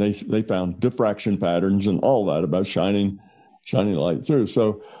that, and they found diffraction patterns and all that about shining light through.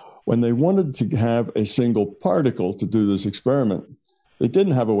 So when they wanted to have a single particle to do this experiment, they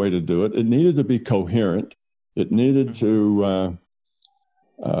didn't have a way to do it. It needed to be coherent. It needed to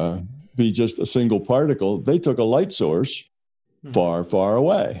be just a single particle. They took a light source far, far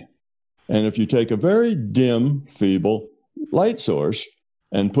away. And if you take a very dim, feeble light source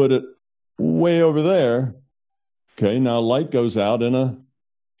and put it way over there, okay, now light goes out in a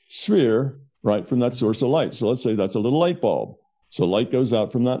sphere right from that source of light. So let's say that's a little light bulb. So light goes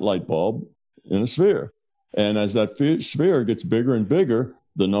out from that light bulb in a sphere. And as that sphere gets bigger and bigger,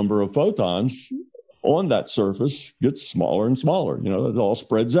 the number of photons on that surface gets smaller and smaller. You know, it all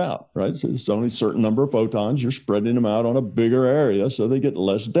spreads out, right? So it's only a certain number of photons. You're spreading them out on a bigger area, so they get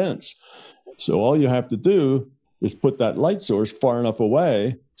less dense. So all you have to do is put that light source far enough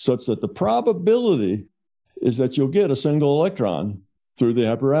away such that the probability is that you'll get a single electron through the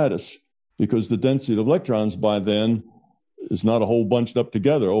apparatus, because the density of electrons by then is not a whole bunched up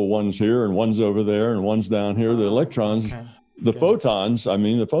together. Oh, one's here and one's over there and one's down here. The electrons, the photons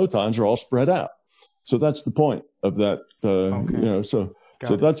are all spread out. So that's the point of that, you know, so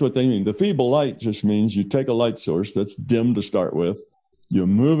that's what they mean. The feeble light just means you take a light source that's dim to start with, you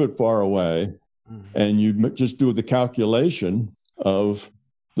move it far away, and you just do the calculation of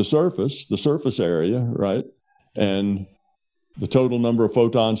the surface area, right? And the total number of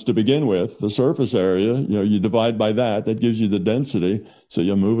photons to begin with, the surface area, you know, you divide by that, that gives you the density. So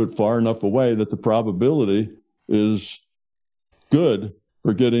you move it far enough away that the probability is good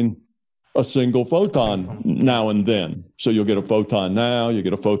for getting a single photon now and then. So you'll get a photon now, you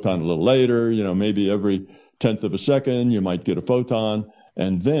get a photon a little later, you know, maybe every 1/10 of a second, you might get a photon,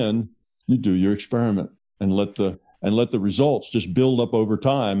 and then you do your experiment and let the results just build up over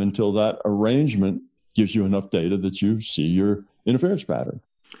time until that arrangement gives you enough data that you see your interference pattern.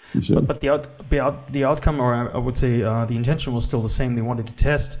 But the outcome, or I would say the intention, was still the same. They wanted to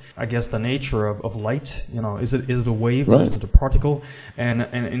test, I guess, the nature of light. You know, is it a wave, or is it a particle? And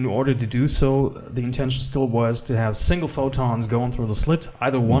in order to do so, the intention still was to have single photons going through the slit,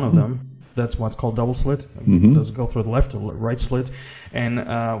 either one of them. That's why it's called double slit. Does it go through the left or right slit? And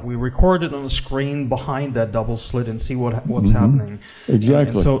we record it on the screen behind that double slit and see what's happening.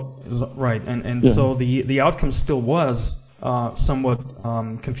 Exactly. And so so the outcome still was somewhat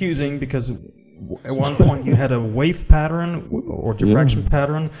confusing, because at one point you had a wave pattern or diffraction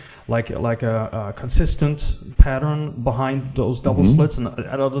pattern, like a consistent pattern behind those double slits, and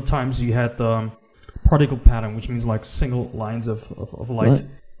at other times you had the particle pattern, which means like single lines of light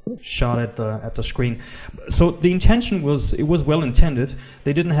shot at the screen. So the intention was well intended.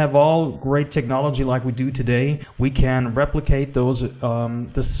 They didn't have all great technology like we do today. We can replicate those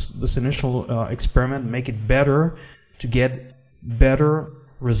this initial experiment, make it better, to get better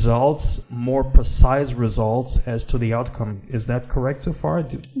results, more precise results as to the outcome. Is that correct so far?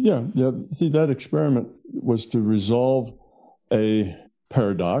 Yeah. See, that experiment was to resolve another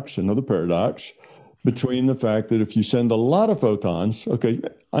paradox, between the fact that if you send a lot of photons,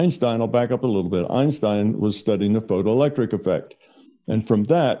 Einstein, I'll back up a little bit. Einstein was studying the photoelectric effect. And from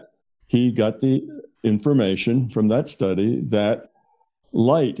that, he got the information from that study that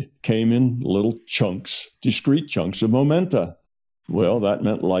light came in little chunks, discrete chunks of momenta. Well, that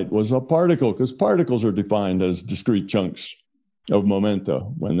meant light was a particle, because particles are defined as discrete chunks of momenta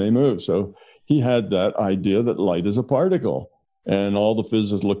when they move. So he had that idea that light is a particle. And all the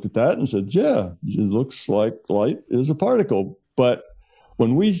physicists looked at that and said, yeah, it looks like light is a particle. But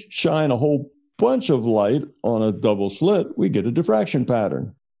when we shine a whole bunch of light on a double slit, we get a diffraction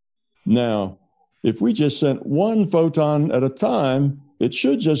pattern. Now, if we just sent one photon at a time, it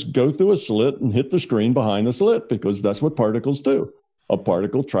should just go through a slit and hit the screen behind the slit, because that's what particles do. A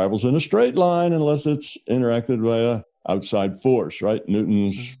particle travels in a straight line unless it's interacted by an outside force, right?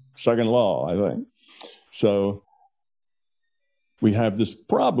 Newton's second law, I think. So we have this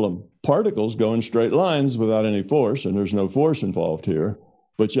problem. Particles go in straight lines without any force, and there's no force involved here.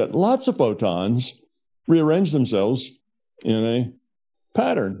 But yet lots of photons rearrange themselves in a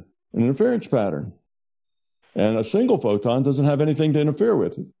pattern, an interference pattern. And a single photon doesn't have anything to interfere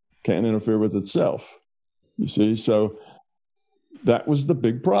with. It can't interfere with itself. You see, so that was the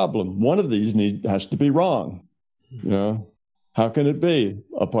big problem. One of these has to be wrong. You know, how can it be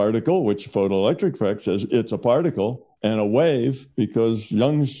a particle, which photoelectric effect says it's a particle, and a wave, because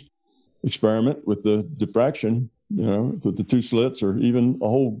Young's experiment with the diffraction, you know, with the two slits, or even a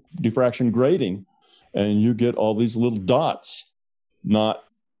whole diffraction grating, and you get all these little dots, not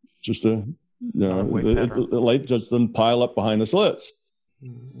just the light just doesn't pile up behind the slits.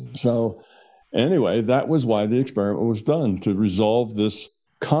 So anyway, that was why the experiment was done, to resolve this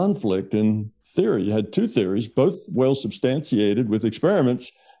conflict in theory. You had two theories, both well substantiated with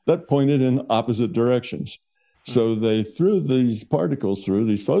experiments that pointed in opposite directions. So they threw these particles through,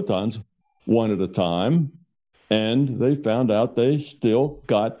 these photons, one at a time, and they found out they still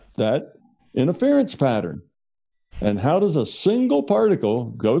got that interference pattern. And how does a single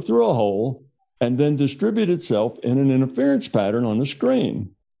particle go through a hole and then distribute itself in an interference pattern on the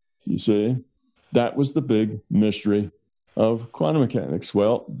screen? You see, that was the big mystery of quantum mechanics.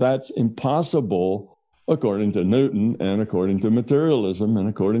 Well, that's impossible according to Newton and according to materialism and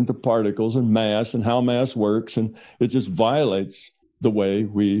according to particles and mass and how mass works. And it just violates the way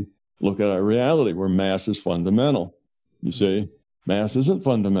we look at our reality, where mass is fundamental. You see, mass isn't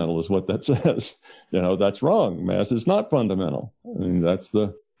fundamental is what that says. That's wrong. Mass is not fundamental. I mean, that's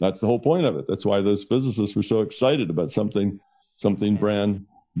the whole point of it. That's why those physicists were so excited about something brand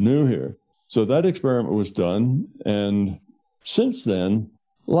new here. So that experiment was done. And since then,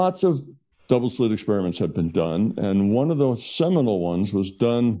 lots of double slit experiments have been done. And one of the seminal ones was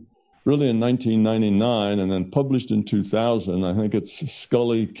done really in 1999 and then published in 2000. I think it's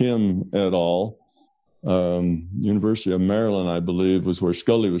Scully Kim et al. University of Maryland, I believe, was where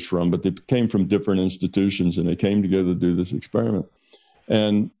Scully was from, but they came from different institutions and they came together to do this experiment.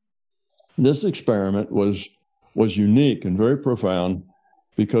 And this experiment was unique and very profound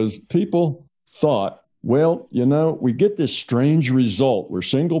because people thought, well, we get this strange result where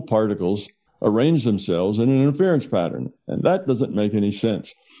single particles arrange themselves in an interference pattern, and that doesn't make any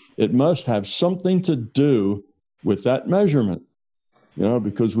sense. It must have something to do with that measurement,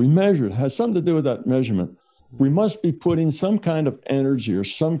 because we measure, it has something to do with that measurement. We must be putting some kind of energy or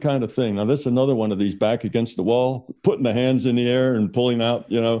some kind of thing. Now, that's another one of these back against the wall, putting the hands in the air and pulling out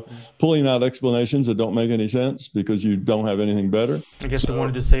explanations that don't make any sense because you don't have anything better. I guess they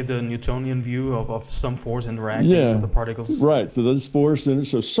wanted to say the Newtonian view of some force interacting with the particles. Right. So there's force in it.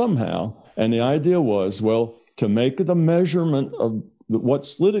 So somehow, and the idea was, well, to make the measurement of what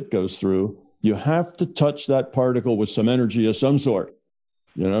slit it goes through, you have to touch that particle with some energy of some sort.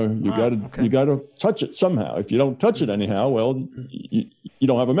 You got to touch it somehow. If you don't touch it anyhow, well, you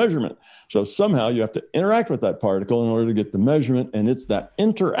don't have a measurement. So somehow you have to interact with that particle in order to get the measurement, and it's that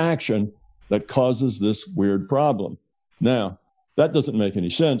interaction that causes this weird problem. Now, that doesn't make any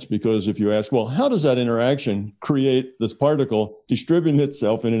sense because if you ask, well, how does that interaction create this particle distributing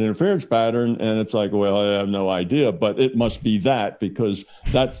itself in an interference pattern? And it's like, well, I have no idea, but it must be that because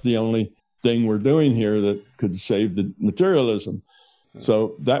that's the only thing we're doing here that could save the materialism.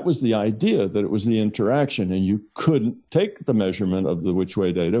 So that was the idea, that it was the interaction, and you couldn't take the measurement of the which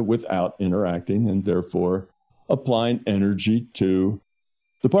way data without interacting and therefore applying energy to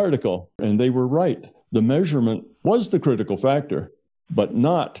the particle. And they were right. The measurement was the critical factor, but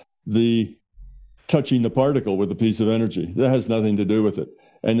not the touching the particle with a piece of energy. That has nothing to do with it.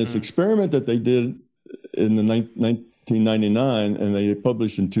 And this experiment that they did in the 1999 and they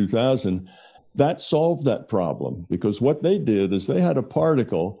published in 2000, that solved that problem, because what they did is they had a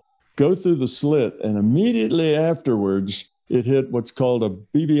particle go through the slit, and immediately afterwards, it hit what's called a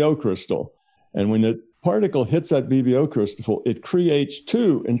BBO crystal. And when the particle hits that BBO crystal, it creates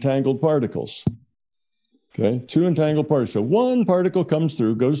two entangled particles. Okay, two entangled particles. So one particle comes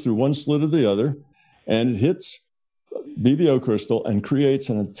through, goes through one slit of the other, and it hits BBO crystal and creates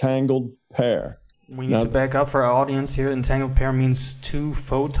an entangled pair. We need to back up for our audience here. Entangled pair means two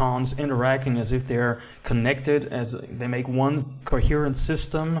photons interacting as if they're connected, as they make one coherent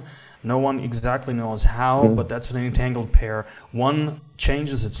system. No one exactly knows how, but that's an entangled pair. One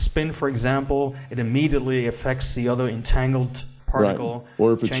changes its spin, for example, it immediately affects the other entangled particle. Right.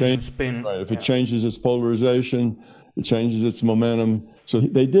 Or if it changes spin. Right. If it changes its polarization, it changes its momentum. So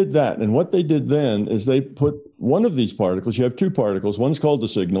they did that. And what they did then is they put one of these particles, you have two particles, one's called the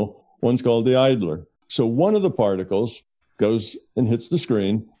signal, one's called the idler. So one of the particles goes and hits the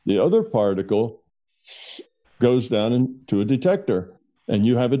screen. The other particle goes down into a detector. And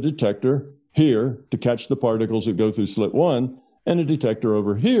you have a detector here to catch the particles that go through slit one, and a detector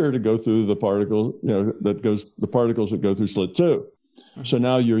over here to go through the particle, the particles that go through slit two. So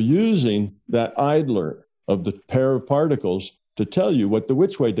now you're using that idler of the pair of particles to tell you what the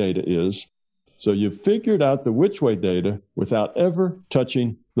which way data is. So you've figured out the which way data without ever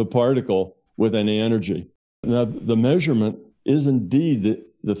touching the particle with any energy. Now, the measurement is indeed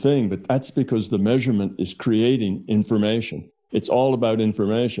the thing, but that's because the measurement is creating information. It's all about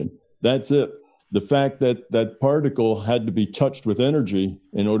information. That's it. The fact that that particle had to be touched with energy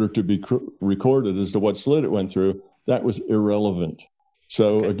in order to be recorded as to what slit it went through, that was irrelevant.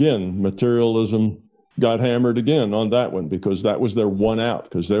 So again, materialism got hammered again on that one because that was their one out,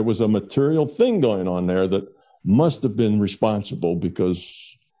 because there was a material thing going on there that must have been responsible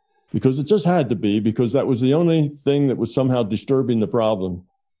because it just had to be, because that was the only thing that was somehow disturbing the problem.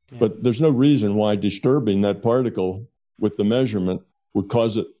 Yeah. But there's no reason why disturbing that particle with the measurement would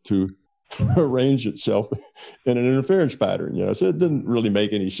cause it to arrange itself in an interference pattern. So it didn't really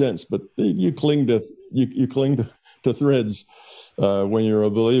make any sense, but you cling to threads when you're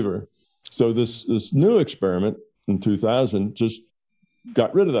a believer. So this new experiment in 2000 just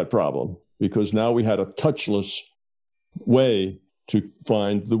got rid of that problem, because now we had a touchless way to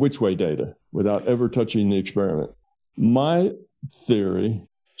find the which way data. without ever touching the experiment. My theory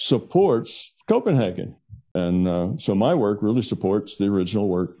supports Copenhagen. And so my work really supports the original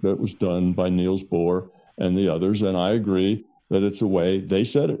work that was done by Niels Bohr and the others. And I agree that it's the way they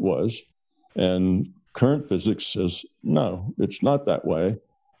said it was. And current physics says, no, it's not that way.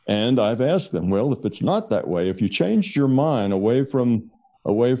 And I've asked them, well, if it's not that way, if you changed your mind away from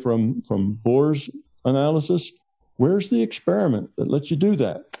Bohr's analysis, where's the experiment that lets you do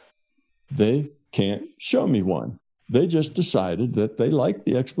that? They can't show me one. They just decided that they liked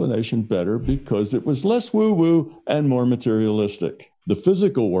the explanation better because it was less woo-woo and more materialistic. The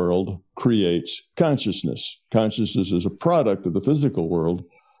physical world creates consciousness. Consciousness is a product of the physical world,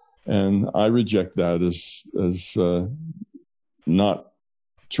 and I reject that as not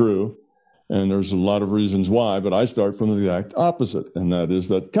true. And there's a lot of reasons why, but I start from the exact opposite, and that is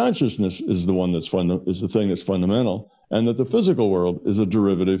that consciousness is the one that's is the thing that's fundamental, and that the physical world is a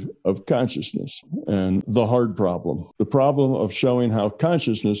derivative of consciousness. And the hard problem, the problem of showing how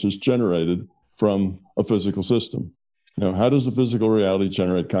consciousness is generated from a physical system. How does the physical reality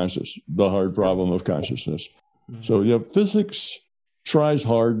generate consciousness? The hard problem of consciousness. So physics tries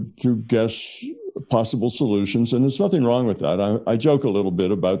hard to guess possible solutions, and there's nothing wrong with that. I joke a little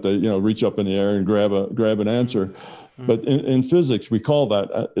bit about reach up in the air and grab an answer, but in physics we call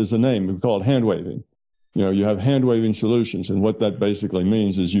that is a name. We call it hand waving. You have hand waving solutions, and what that basically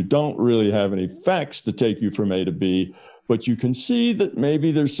means is you don't really have any facts to take you from A to B, but you can see that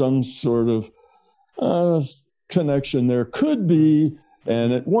maybe there's some sort of connection there, could be,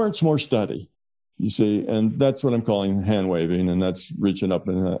 and it warrants more study. You see, and that's what I'm calling hand waving, and that's reaching up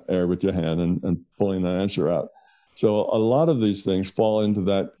in the air with your hand and pulling the answer out. So a lot of these things fall into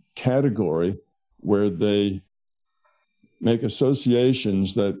that category where they make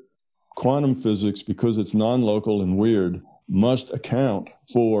associations that quantum physics, because it's non-local and weird, must account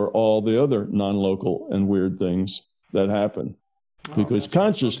for all the other non-local and weird things that happen. Because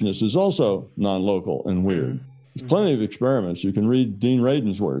consciousness is also non-local and weird. There's plenty of experiments. You can read Dean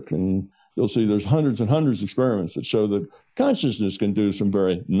Radin's work, and you'll see there's hundreds and hundreds of experiments that show that consciousness can do some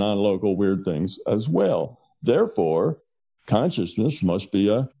very non-local weird things as well. Therefore, consciousness must be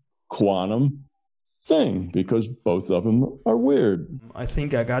a quantum thing because both of them are weird. I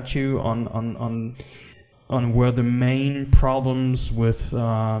think I got you on where the main problems with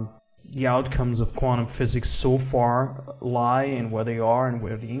the outcomes of quantum physics so far lie, and where they are, and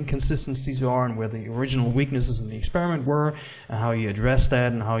where the inconsistencies are, and where the original weaknesses in the experiment were, and how you address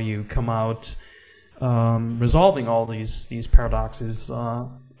that, and how you come out resolving all these paradoxes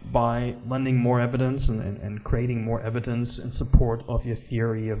by lending more evidence and creating more evidence in support of your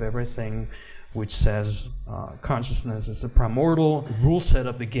theory of everything, which says consciousness is a primordial rule set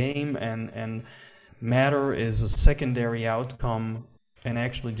of the game, and matter is a secondary outcome, and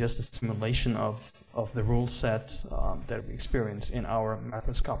actually just a simulation of the rule set that we experience in our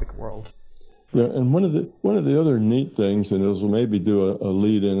macroscopic world. Yeah, and one of the other neat things, and this will maybe do a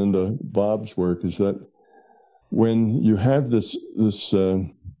lead in into Bob's work, is that when you have this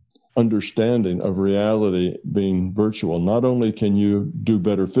understanding of reality being virtual, not only can you do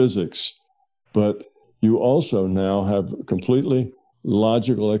better physics, but you also now have completely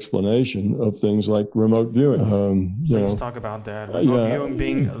logical explanation of things like remote viewing. Let's talk about that. Remote viewing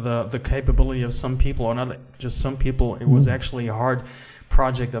being the capability of some people, or not just some people. It was actually a hard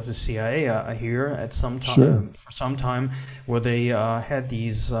project of the CIA, I hear, at some time, for some time, where they had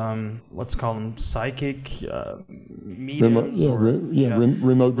these, let's call them psychic mediums,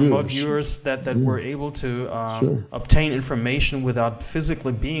 remote viewers that were able to obtain information without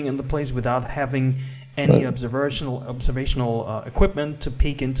physically being in the place, without having any observational equipment to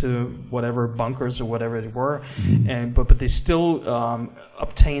peek into whatever bunkers or whatever it were, but they still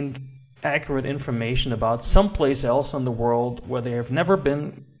obtained accurate information about someplace else in the world where they have never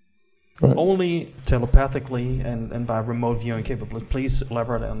been, only telepathically and by remote viewing capabilities. Please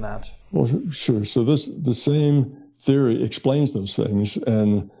elaborate on that. Well, sure. So the same theory explains those things,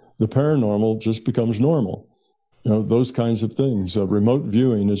 and the paranormal just becomes normal. Those kinds of things. Remote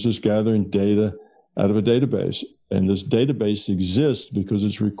viewing is just gathering data out of a database. And this database exists because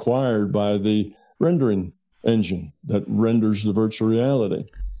it's required by the rendering engine that renders the virtual reality.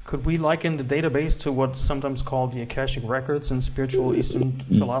 Could we liken the database to what's sometimes called the Akashic records in spiritual Eastern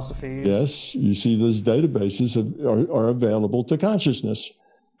philosophies? Yes, you see those databases are available to consciousness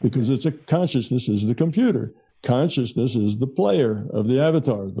because consciousness is the computer. Consciousness is the player of the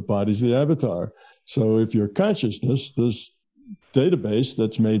avatar. The body's the avatar. So if you're consciousness, this database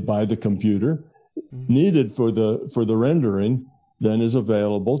that's made by the computer needed for the rendering then is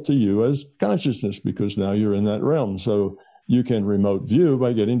available to you as consciousness because now you're in that realm. So You can remote view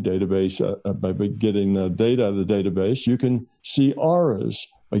by getting database, by getting data out of the database. You can see auras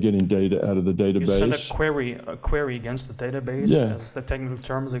by getting data out of the database. You send a query against the database, as the technical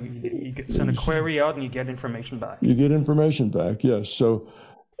terms. You send a query out and you get information back. You get information back, yes. So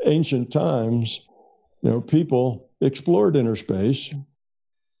ancient times, people explored inner space,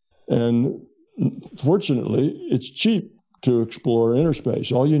 and fortunately, it's cheap to explore inner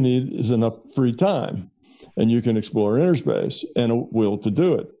space. All you need is enough free time, and you can explore inner space and a will to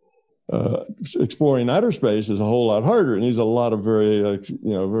do it. Exploring outer space is a whole lot harder. It needs a lot of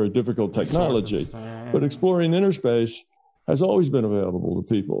very difficult technology. But exploring inner space has always been available to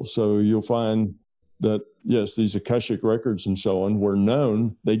people. So you'll find that, yes, these Akashic records and so on were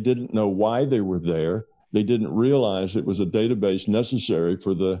known. They didn't know why they were there. They didn't realize it was a database necessary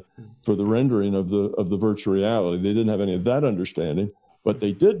for the rendering of the virtual reality. They didn't have any of that understanding, but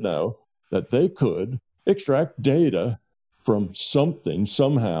they did know that they could extract data from something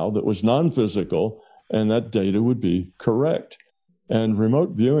somehow that was non-physical, and that data would be correct. And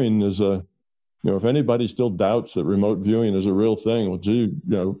remote viewing is if anybody still doubts that remote viewing is a real thing, well, gee,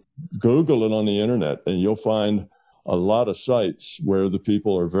 Google it on the internet, and you'll find a lot of sites where the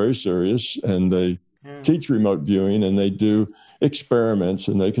people are very serious and they teach remote viewing, and they do experiments,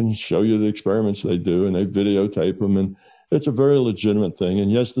 and they can show you the experiments they do, and they videotape them, and it's a very legitimate thing. And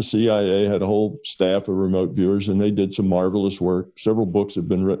yes, the CIA had a whole staff of remote viewers, and they did some marvelous work. Several books have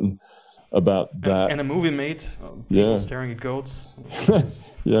been written about that. And a movie made, people staring at goats.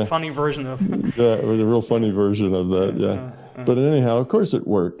 Funny version of it was a real funny version of that, But anyhow, of course it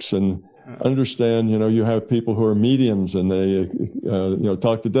works. And understand, you have people who are mediums, and they,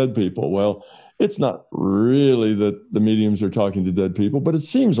 talk to dead people. Well, it's not really that the mediums are talking to dead people, but it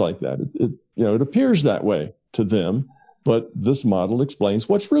seems like that. It appears that way to them. But this model explains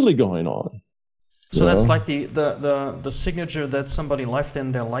what's really going on. So that's like the signature that somebody left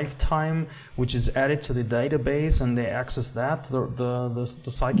in their lifetime, which is added to the database, and they access that, the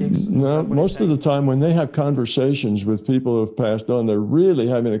psychics? No, most of the time when they have conversations with people who have passed on, they're really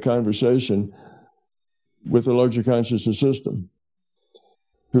having a conversation with the larger consciousness system,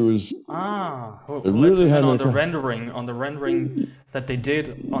 who is really having on the rendering that they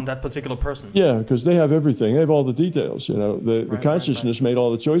did on that particular person. Yeah, because they have everything. They have all the details. The consciousness made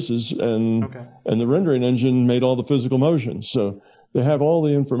all the choices, and the rendering engine made all the physical motions. So they have all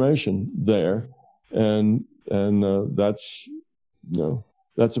the information there, and that's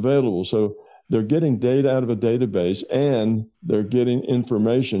available. So they're getting data out of a database, and they're getting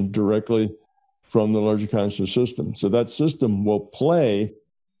information directly from the larger consciousness system. So that system will play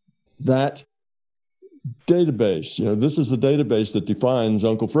that database. This is the database that defines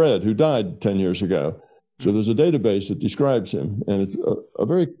Uncle Fred, who died 10 years ago. So there's a database that describes him, and it's a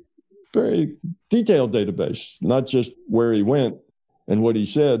very, very detailed database, not just where he went and what he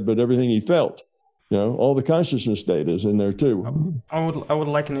said, but everything he felt. All the consciousness data is in there too. I would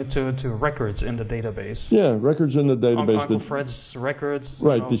liken it to records in the database. Yeah, records in the database. Uncle Fred's records,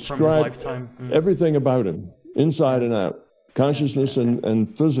 describe from his lifetime. Everything about him, inside and out. Consciousness and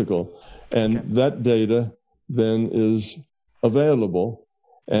physical, and that data then is available,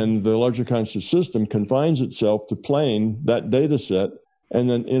 and the larger conscious system confines itself to playing that data set and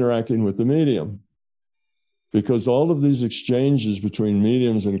then interacting with the medium. Because all of these exchanges between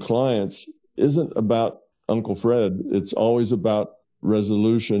mediums and clients isn't about Uncle Fred. It's always about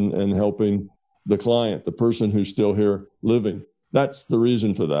resolution and helping the client, the person who's still here living. That's the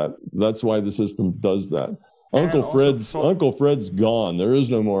reason for that. That's why the system does that. Uncle Fred's gone. There is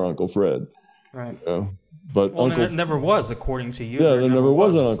no more Uncle Fred. Right. But it never was, according to you. Yeah, there never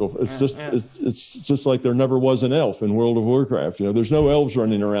was an Uncle. It's just like there never was an elf in World of Warcraft. There's no elves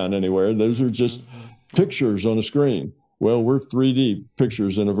running around anywhere. Those are just pictures on a screen. Well, we're 3D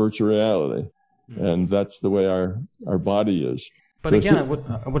pictures in a virtual reality, and that's the way our body is. But again, I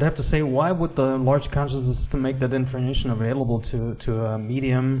would have to say, why would the large consciousness system make that information available to a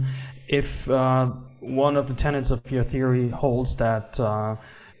medium if one of the tenets of your theory holds that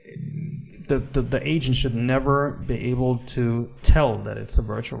the agent should never be able to tell that it's a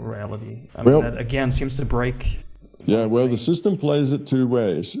virtual reality? I mean, that again seems to break. Yeah, well, the system plays it two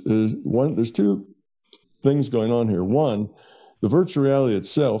ways. There's two things going on here. One, the virtual reality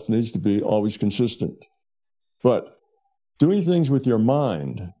itself needs to be always consistent, but doing things with your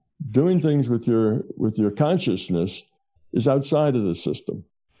mind, doing things with your consciousness is outside of the system.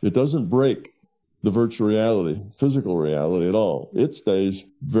 It doesn't break the virtual reality, physical reality at all. It stays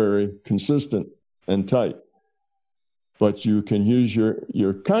very consistent and tight. But you can use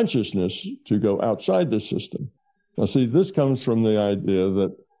your consciousness to go outside the system. Now, see, this comes from the idea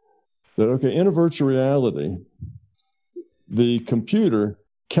that okay, in a virtual reality, the computer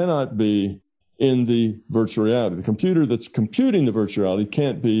cannot be in the virtual reality. The computer that's computing the virtual reality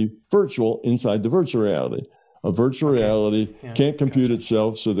can't be virtual inside the virtual reality. A virtual reality can't compute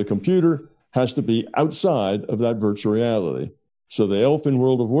itself, so the computer has to be outside of that virtual reality. So the elf in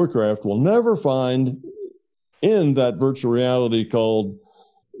World of Warcraft will never find in that virtual reality called,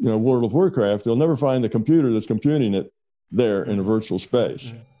 World of Warcraft, they'll never find the computer that's computing it there in a virtual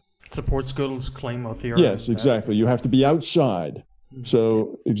space. Supports Gödel's claim of theory. Yes, exactly. You have to be outside.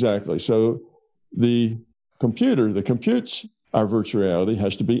 So, exactly. So the computer that computes our virtual reality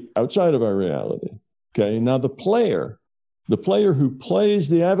has to be outside of our reality. Okay. Now the player who plays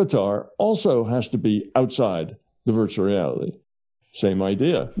the avatar also has to be outside the virtual reality. Same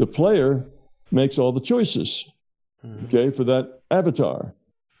idea. The player makes all the choices, okay, for that avatar.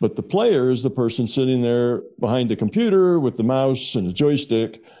 But the player is the person sitting there behind the computer with the mouse and the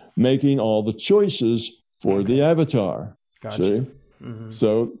joystick, making all the choices for the avatar. Gotcha. See?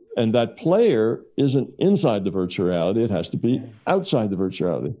 So, and that player isn't inside the virtual reality. It has to be outside the virtual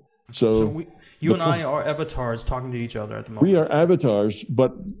reality. So you and I are avatars talking to each other at the moment. We are avatars,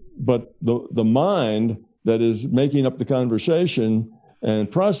 but the mind that is making up the conversation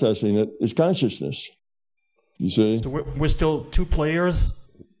and processing it is consciousness. You see? So we're still two players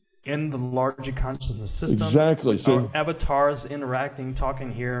in the larger consciousness system. Exactly. So our avatars interacting,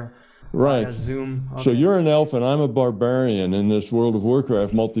 talking here. Right. Via Zoom. Okay. So you're an elf and I'm a barbarian in this World of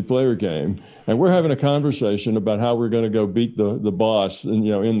Warcraft multiplayer game, and we're having a conversation about how we're going to go beat the boss in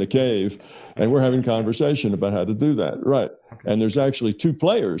the cave, and we're having a conversation about how to do that. Right. Okay. And there's actually two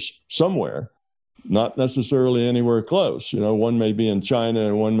players somewhere, not necessarily anywhere close. One may be in China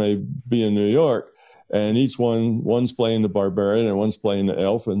and one may be in New York, and one's playing the barbarian and one's playing the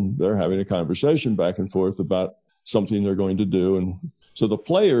elf, and they're having a conversation back and forth about something they're going to do. And so the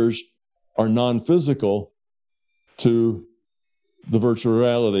players are non-physical to the virtual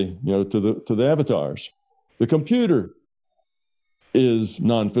reality, to the avatars. The computer is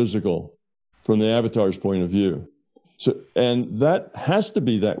non-physical from the avatar's point of view. So, and that has to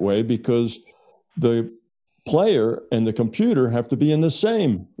be that way because the player and the computer have to be in the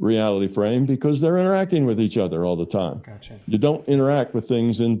same reality frame because they're interacting with each other all the time. Gotcha. You don't interact with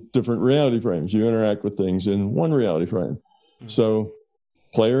things in different reality frames. You interact with things in one reality frame. So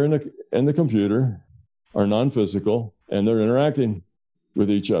player and the computer are non-physical, and they're interacting with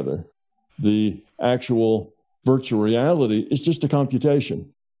each other. The actual virtual reality is just a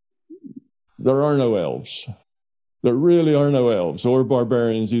computation. There are no elves. There really are no elves or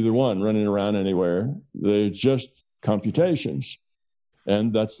barbarians, either one, running around anywhere. They're just computations.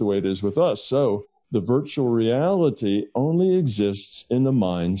 And that's the way it is with us. So the virtual reality only exists in the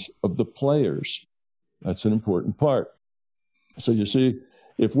minds of the players. That's an important part. So you see,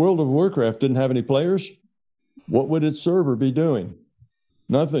 if World of Warcraft didn't have any players, what would its server be doing?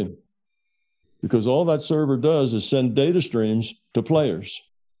 Nothing. Because all that server does is send data streams to players.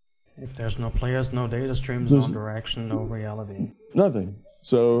 If there's no players, no data streams, no interaction, no reality. Nothing.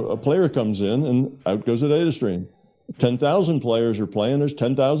 So a player comes in and out goes a data stream. 10,000 players are playing, there's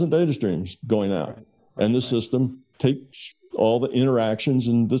 10,000 data streams going out. Right. And the system takes all the interactions,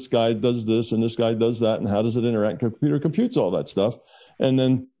 and this guy does this and this guy does that, and how does it interact? The computer computes all that stuff and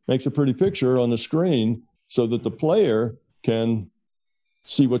then makes a pretty picture on the screen so that the player can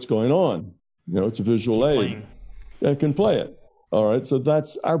see what's going on. It's a visual aid. It can play it. All right, so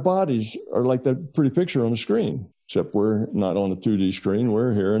that's our bodies are like that pretty picture on the screen, except we're not on a 2D screen.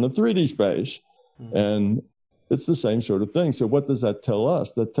 We're here in a 3D space. And it's the same sort of thing. So what does that tell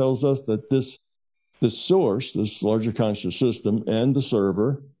us? That tells us that this source, this larger conscious system, and the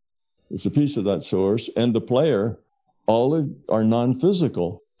server, it's a piece of that source, and the player, all are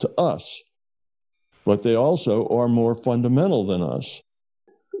non-physical to us. But they also are more fundamental than us.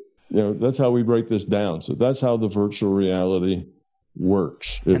 That's how we break this down. So that's how the virtual reality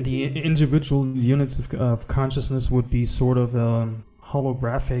works. And the individual units of consciousness would be sort of a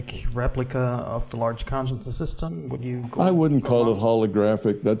holographic replica of the large consciousness system? I wouldn't call it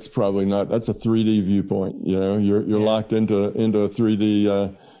holographic. That's probably not. That's a 3D viewpoint. You're locked into a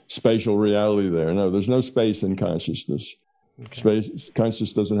 3D spatial reality there. No, there's no space in consciousness. Okay.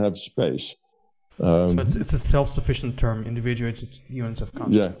 Consciousness doesn't have space. So it's a self-sufficient term, individual units of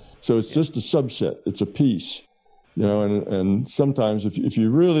consciousness. Yeah. So it's just a subset. It's a piece. And sometimes if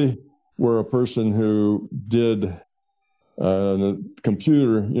you really were a person who did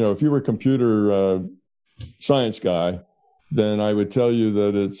computer, if you were a computer science guy, then I would tell you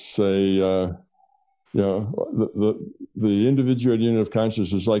that it's the individual unit of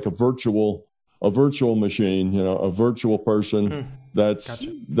consciousness is like a virtual machine, a virtual person that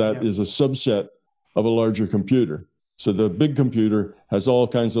is a subset of a larger computer. So the big computer has all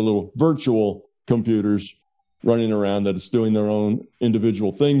kinds of little virtual computers running around that it's doing their own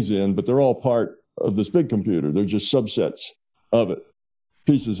individual things in, but they're all part of this big computer. They're just subsets of it,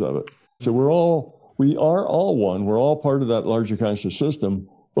 pieces of it. So we are all one. We're all part of that larger conscious system,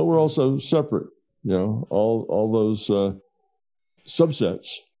 but we're also separate. You know, all those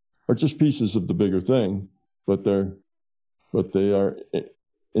subsets are just pieces of the bigger thing, but they are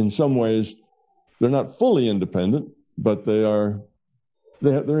in some ways, they're not fully independent, but they're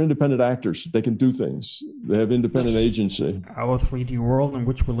independent actors. They can do things. They have independent agency. Our 3D world in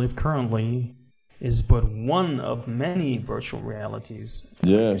which we live currently is but one of many virtual realities.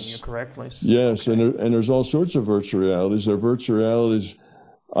 Yes. Correctly. Yes, okay. and there's all sorts of virtual realities. There are virtual realities.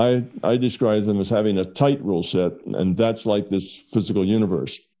 I describe them as having a tight rule set, and that's like this physical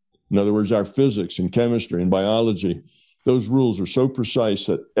universe. In other words, our physics and chemistry and biology, those rules are so precise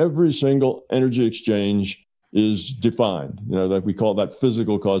that every single energy exchange is defined. You know, that we call that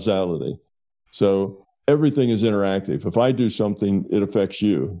physical causality. So everything is interactive. If I do something, it affects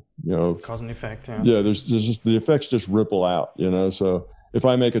you. You know, cause and effect. Yeah. Yeah, there's just, the effects just ripple out. You know, so if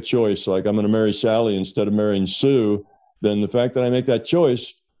I make a choice, like I'm going to marry Sally instead of marrying Sue, then the fact that I make that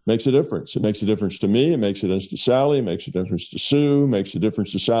choice makes a difference. It makes a difference to me. It makes a difference to Sally. It makes a difference to Sue. It makes a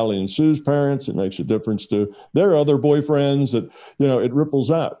difference to Sally and Sue's parents. It makes a difference to their other boyfriends. That, you know, it ripples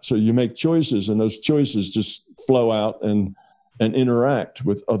out. So you make choices, and those choices just flow out and interact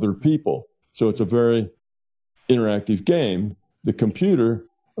with other people. So it's a very interactive game. The computer,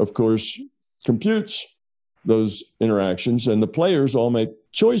 of course, computes those interactions, and the players all make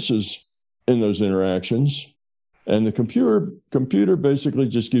choices in those interactions. And the computer basically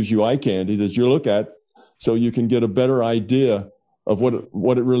just gives you eye candy that you look at so you can get a better idea of what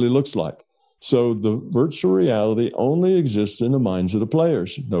it really looks like. So the virtual reality only exists in the minds of the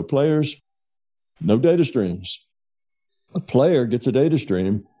players. No players, no data streams. A player gets a data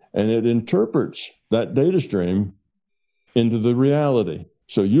stream, and it interprets that data stream into the reality.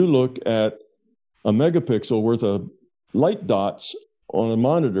 So you look at a megapixel worth of light dots on a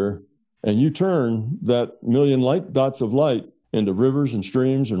monitor, and you turn that million light dots of light into rivers and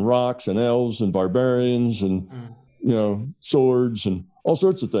streams and rocks and elves and barbarians and, you know, swords and all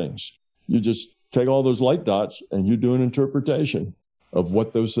sorts of things. You just take all those light dots and you do an interpretation of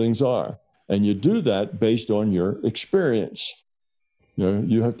what those things are. And you do that based on your experience. You know,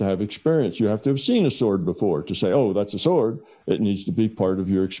 you have to have experience. You have to have seen a sword before to say, oh, that's a sword. It needs to be part of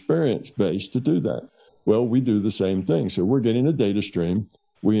your experience base to do that. Well, we do the same thing. So we're getting a data stream.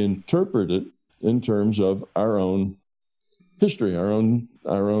 We interpret it in terms of our own history, our own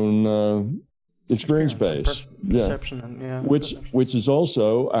experience base, perception, yeah. Which is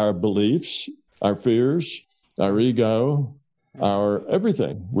also our beliefs, our fears, our ego, our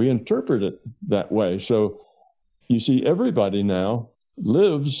everything. We interpret it that way. So you see, everybody now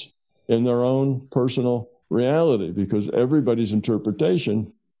lives in their own personal reality because everybody's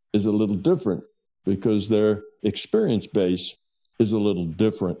interpretation is a little different because their experience base is a little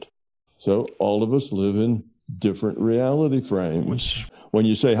different. So all of us live in different reality frames. When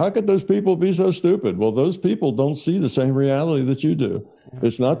you say, how could those people be so stupid? Well, those people don't see the same reality that you do.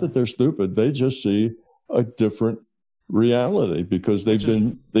 It's not that they're stupid. They just see a different reality because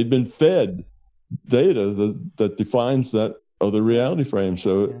they've been fed data that defines that other reality frame.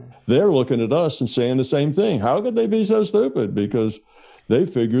 So they're looking at us and saying the same thing. How could they be so stupid? Because they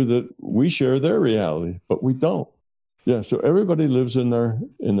figure that we share their reality, but we don't. Yeah, so everybody lives in their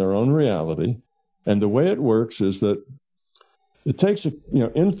own reality, and the way it works is that it takes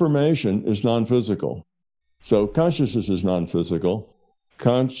information is non-physical, so consciousness is non-physical.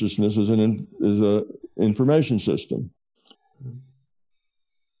 Consciousness is a information system.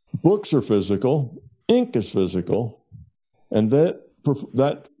 Books are physical, ink is physical, and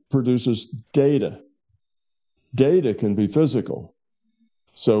that produces data. Data can be physical.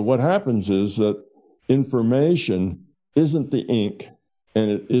 So what happens is that information isn't the ink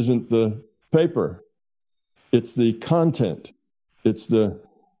and it isn't the paper. It's the content. It's the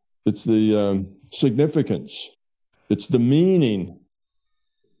significance. It's the meaning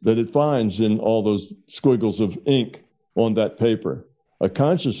that it finds in all those squiggles of ink on that paper. A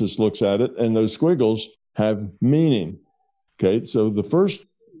consciousness looks at it and those squiggles have meaning. Okay, so the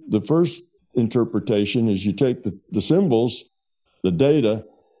first interpretation is you take the symbols, the data.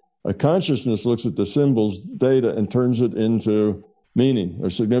 A consciousness looks at the symbols, data, and turns it into meaning or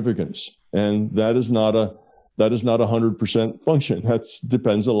significance. And that is not a 100% function. That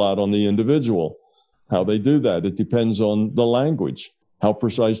depends a lot on the individual, how they do that. It depends on the language, how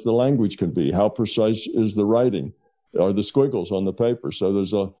precise the language can be, how precise is the writing, or the squiggles on the paper. So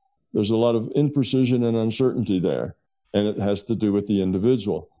there's a lot of imprecision and uncertainty there. and it has to do with the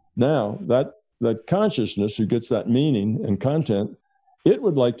individual. Now, that consciousness who gets that meaning and content, it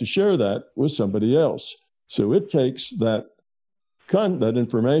would like to share that with somebody else. So it takes that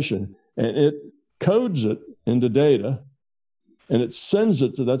information and it codes it into data, and it sends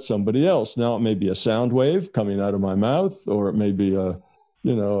it to that somebody else. Now, it may be a sound wave coming out of my mouth, or it may be a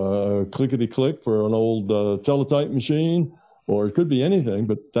clickety-click for an old teletype machine, or it could be anything,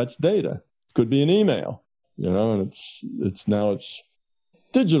 but that's data. It could be an email, and it's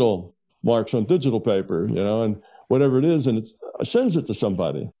digital marks on digital paper, and whatever it is, and it sends it to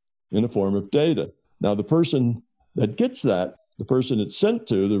somebody in the form of data. Now, the person that gets that, the person it's sent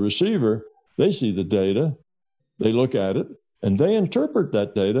to, the receiver, they see the data, they look at it, and they interpret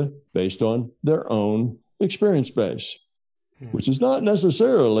that data based on their own experience base, which is not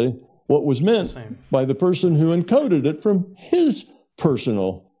necessarily what was meant by the person who encoded it from his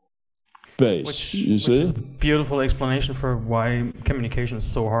personal base. Which is a beautiful explanation for why communication is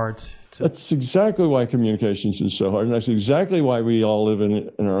so hard. That's exactly why communication is so hard, and that's exactly why we all live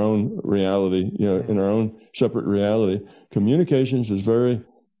in our own reality, in our own separate reality. Communications is very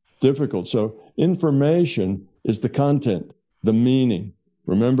difficult. So information is the content, the meaning.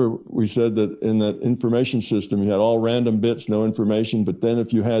 Remember, we said that in that information system, you had all random bits, no information. But then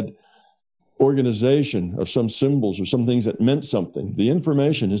if you had organization of some symbols or some things that meant something, the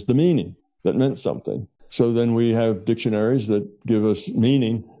information is the meaning that meant something. So then we have dictionaries that give us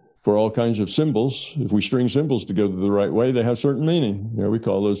meaning for all kinds of symbols. If we string symbols together the right way, they have certain meaning. We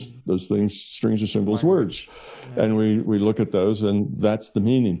call those things, strings of symbols, words. Yeah. And we look at those, and that's the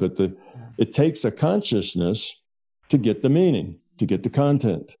meaning. But it takes a consciousness to get the meaning, to get the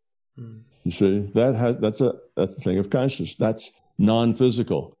content. You see, that's the thing of consciousness. That's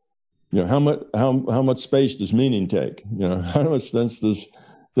non-physical. How much space does meaning take? How much sense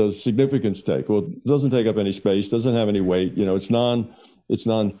does significance take? Well, it doesn't take up any space, doesn't have any weight. It's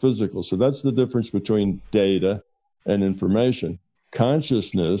non-physical. So that's the difference between data and information.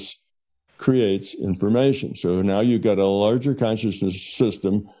 Consciousness creates information. So now you've got a larger consciousness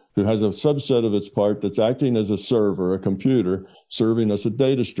system who has a subset of its part that's acting as a server, a computer, serving us a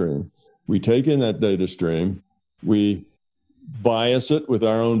data stream. We take in that data stream, we bias it with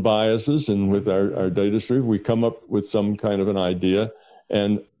our own biases and with our data stream. We come up with some kind of an idea,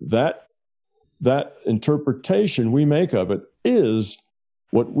 and that interpretation we make of it is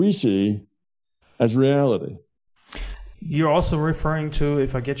what we see as reality. You're also referring to,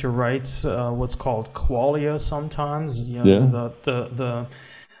 if I get you right, what's called qualia sometimes. The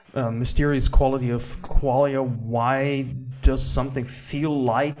mysterious quality of qualia. Why does something feel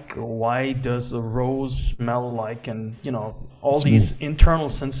like? Why does a rose smell like? And all these internal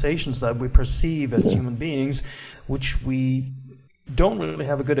sensations that we perceive as human beings, which we don't really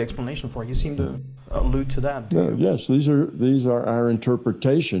have a good explanation for. You seem to allude to that. Yes, these are our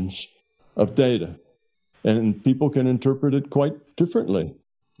interpretations of data, and people can interpret it quite differently.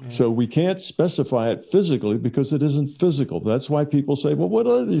 So we can't specify it physically because it isn't physical. That's why people say, well, what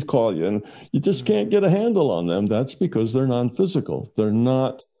are these qualia? And you just can't get a handle on them. That's because they're non-physical. They're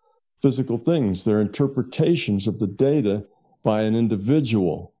not physical things. They're interpretations of the data by an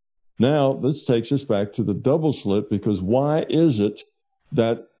individual. Now, this takes us back to the double slit, because why is it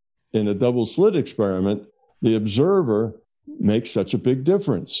that in a double slit experiment, the observer makes such a big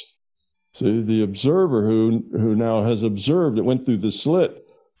difference? See, the observer who now has observed it went through the slit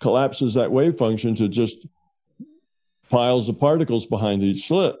collapses that wave function to just piles of particles behind each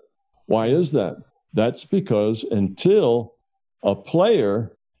slit. Why is that? That's because until a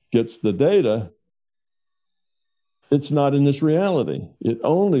player gets the data, it's not in this reality. It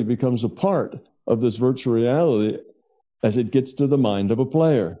only becomes a part of this virtual reality as it gets to the mind of a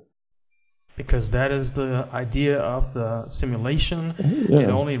player. Because that is the idea of the simulation. It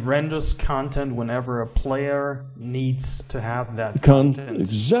only renders content whenever a player needs to have that content.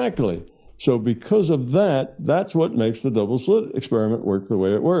 Exactly. So because of that, that's what makes the double slit experiment work the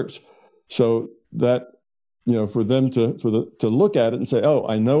way it works. So that, for them to look at it and say, oh,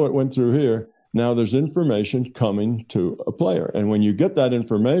 I know it went through here. Now there's information coming to a player. And when you get that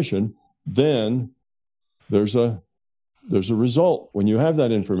information, then there's a result. When you have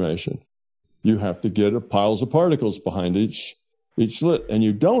that information, you have to get piles of particles behind each slit. And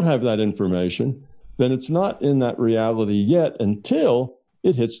you don't have that information, then it's not in that reality yet until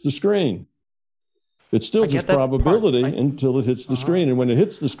it hits the screen. It's still just probability until it hits the screen. And when it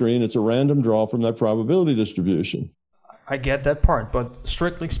hits the screen, it's a random draw from that probability distribution. I get that part, but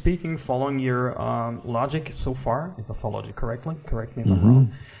strictly speaking, following your logic so far, if I followed you correctly, correct me if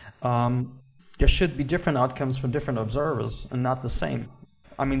I'm wrong, there should be different outcomes for different observers and not the same.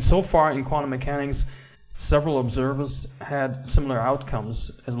 I mean, so far in quantum mechanics, several observers had similar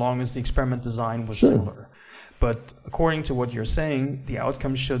outcomes as long as the experiment design was Sure. similar. But according to what you're saying, the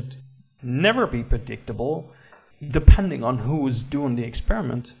outcome should never be predictable, depending on who's doing the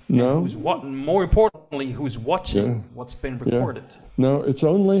experiment and No. who's what, and more importantly, who's watching what's been recorded. No, it's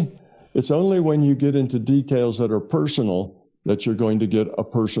only when you get into details that are personal that you're going to get a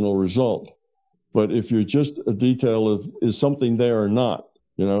personal result. But if you're just a detail of, is something there or not,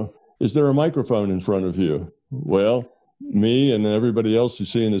 is there a microphone in front of you? Well, me and everybody else who's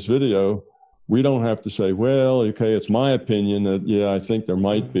seeing this video, we don't have to say, well, okay, it's my opinion that, I think there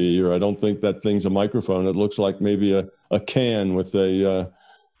might be, or I don't think that thing's a microphone. It looks like maybe a can with a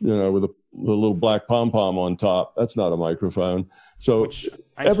little black pom-pom on top. That's not a microphone. So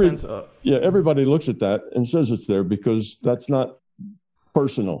everybody looks at that and says it's there because that's not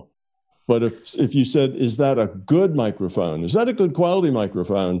personal. But if you said, is that a good microphone? Is that a good quality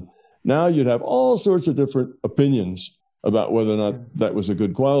microphone? Now you'd have all sorts of different opinions about whether or not that was a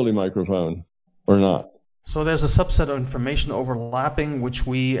good quality microphone or not. So there's a subset of information overlapping, which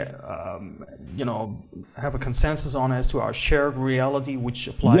we, have a consensus on as to our shared reality, which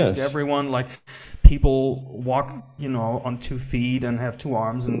applies to everyone. Like people walk, on 2 feet and have 2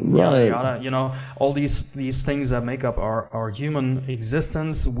 arms and yada yada. All these things that make up our human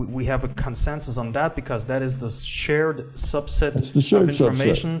existence. We have a consensus on that because that is the shared subset of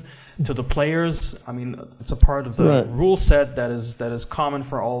information to the players. I mean, it's a part of the rule set that is common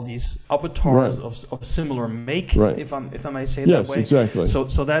for all these avatars of similar make, if I may say that way. Yes, exactly.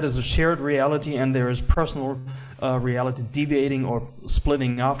 So that is a shared reality, and there is personal reality deviating or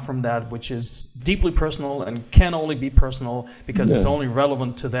splitting off from that, which is deeply personal and can only be personal because it's only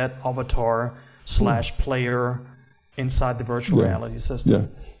relevant to that avatar / player inside the virtual reality system. Yeah.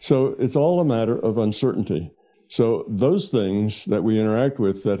 So it's all a matter of uncertainty. So those things that we interact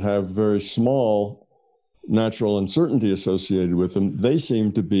with that have very small natural uncertainty associated with them, they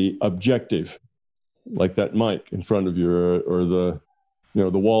seem to be objective, like that mic in front of you or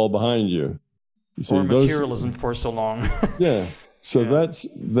the wall behind you. Or materialism for so long. So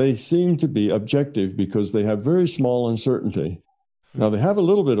they seem to be objective because they have very small uncertainty. Now they have a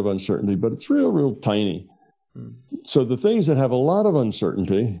little bit of uncertainty, but it's real tiny. So the things that have a lot of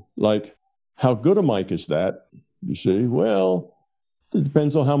uncertainty, like how good a mic is that? You see, well, it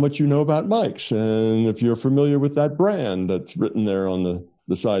depends on how much you know about mics and if you're familiar with that brand that's written there on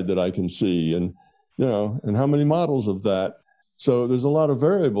the side that I can see, and and how many models of that. So there's a lot of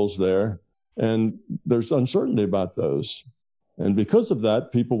variables there, and there's uncertainty about those. And because of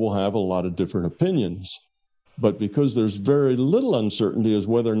that, people will have a lot of different opinions. But because there's very little uncertainty as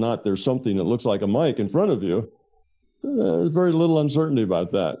whether or not there's something that looks like a mic in front of you, there's very little uncertainty about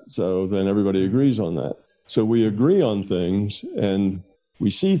that. So then everybody agrees on that. So we agree on things, and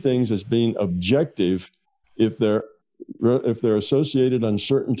we see things as being objective if their associated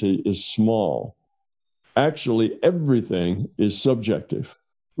uncertainty is small. Actually, everything is subjective,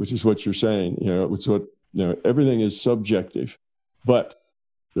 which is what you're saying. It's what everything is subjective. But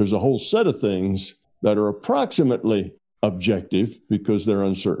there's a whole set of things that are approximately objective because their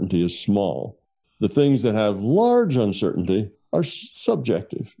uncertainty is small. The things that have large uncertainty are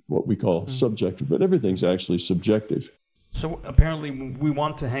subjective, what we call subjective, but everything's actually subjective. So apparently we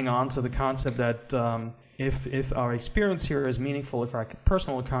want to hang on to the concept that if our experience here is meaningful, if our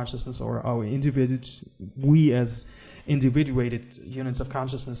personal consciousness or our we as individuated units of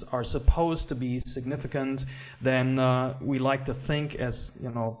consciousness are supposed to be significant, then we like to think as,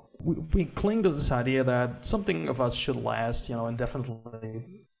 we cling to this idea that something of us should last,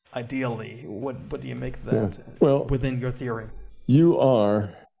 indefinitely, ideally. What do you make of that within your theory? You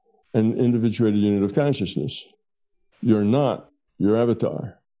are an individuated unit of consciousness. You're not your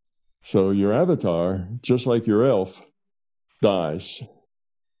avatar. So your avatar, just like your elf, dies.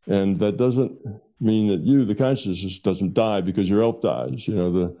 And that doesn't mean that the consciousness, doesn't die because your elf dies.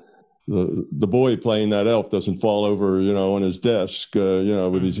 The boy playing that elf doesn't fall over, on his desk,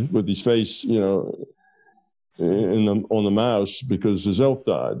 with his face, on the mouse because his elf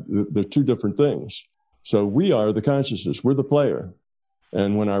died. They're two different things. So we are the consciousness. We're the player.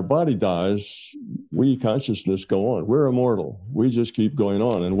 And when our body dies, we consciousness go on. We're immortal. We just keep going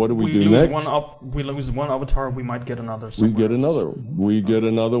on. And what do we do next? We lose one avatar, we might get another. We get another. We get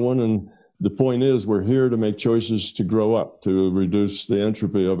another one. And the point is, we're here to make choices to grow up, to reduce the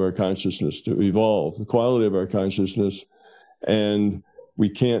entropy of our consciousness, to evolve the quality of our consciousness. And we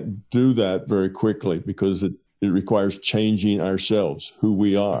can't do that very quickly because it requires changing ourselves, who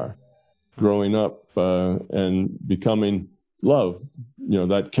we are, growing up and becoming love,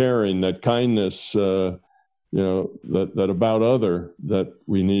 that caring, that kindness, that about other that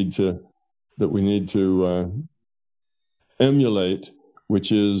we need to that we need to emulate,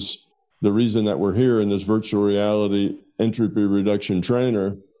 which is the reason that we're here in this virtual reality entropy reduction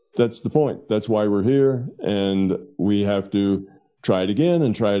trainer. That's the point. That's why we're here. And we have to try it again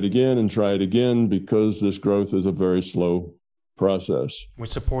and try it again and try it again, because this growth is a very slow process. Which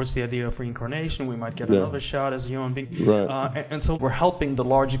supports the idea of reincarnation. We might get another shot as a human being. Right. And so we're helping the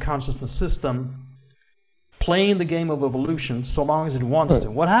larger consciousness system playing the game of evolution so long as it wants to.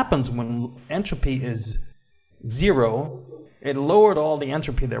 What happens when entropy is zero? It lowered all the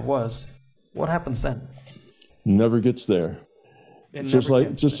entropy there was. What happens then? Never gets there. Just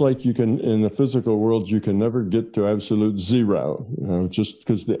like you can in the physical world, you can never get to absolute zero. Just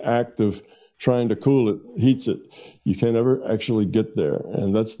because the act of trying to cool it heats it, you can never actually get there.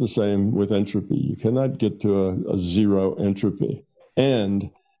 And that's the same with entropy. You cannot get to a zero entropy.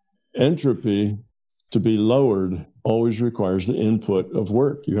 And entropy, to be lowered, always requires the input of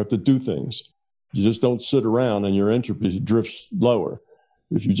work. You have to do things. You just don't sit around and your entropy drifts lower.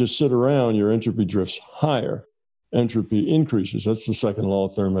 If you just sit around, your entropy drifts higher. Entropy increases. That's the second law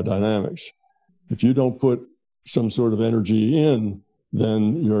of thermodynamics. If you don't put some sort of energy in,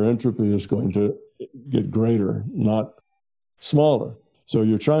 then your entropy is going to get greater, not smaller. So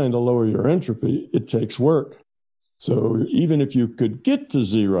you're trying to lower your entropy. It takes work. So even if you could get to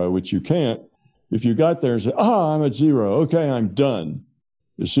zero, which you can't, if you got there and say, I'm at zero, okay, I'm done.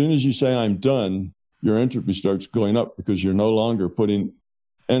 As soon as you say I'm done, your entropy starts going up because you're no longer putting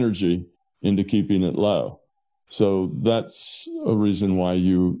energy into keeping it low. So that's a reason why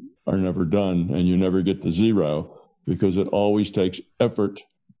you are never done and you never get to zero, because it always takes effort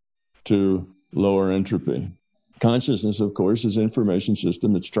to lower entropy. Consciousness, of course, is an information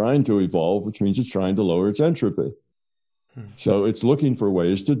system. It's trying to evolve, which means it's trying to lower its entropy. So it's looking for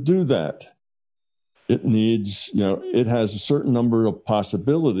ways to do that. It needs, it has a certain number of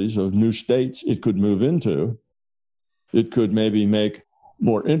possibilities of new states it could move into. It could maybe make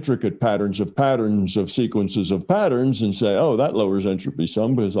more intricate patterns of sequences of patterns and say, that lowers entropy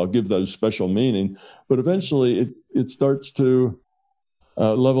some because I'll give those special meaning. But eventually it starts to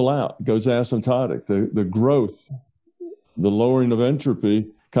level out. It goes asymptotic. The growth, the lowering of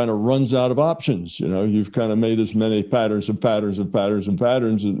entropy kind of runs out of options. You've kind of made as many patterns and patterns and patterns and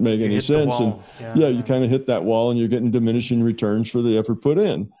patterns that make any sense. And you kind of hit that wall and you're getting diminishing returns for the effort put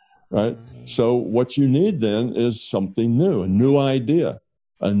in, right? So what you need then is something new, a new idea,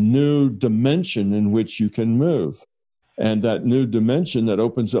 a new dimension in which you can move. And that new dimension that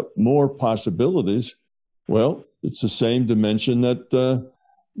opens up more possibilities, well, it's the same dimension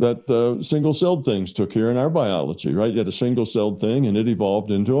that single-celled things took here in our biology, right? You had a single-celled thing, and it evolved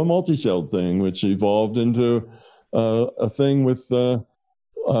into a multi-celled thing, which evolved into a thing with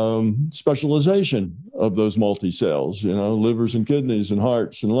specialization of those multi-cells, livers and kidneys and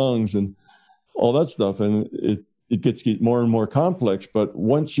hearts and lungs and all that stuff. And it gets more and more complex. But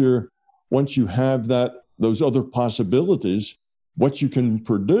once you have those other possibilities, what you can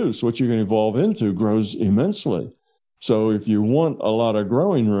produce, what you can evolve into grows immensely. So if you want a lot of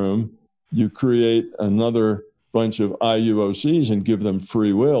growing room, you create another bunch of IUOCs and give them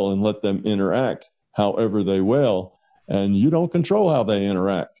free will and let them interact however they will. And you don't control how they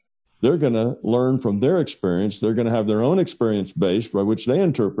interact. They're going to learn from their experience. They're going to have their own experience base by which they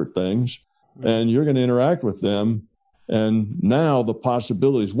interpret things. And you're going to interact with them. And now the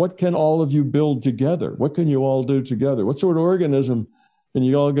possibilities, what can all of you build together? What can you all do together? What sort of organism can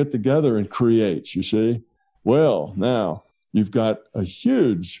you all get together and create, you see? Well, now you've got a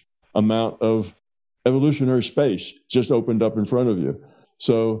huge amount of evolutionary space just opened up in front of you.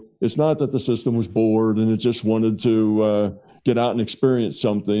 So it's not that the system was bored and it just wanted to get out and experience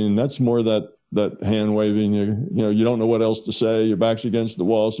something. That's more that hand waving. You don't know what else to say. Your back's against the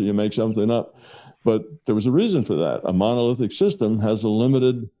wall, so you make something up. But there was a reason for that. A monolithic system has a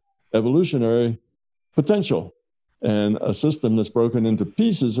limited evolutionary potential. And a system that's broken into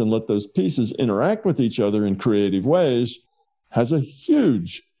pieces and let those pieces interact with each other in creative ways has a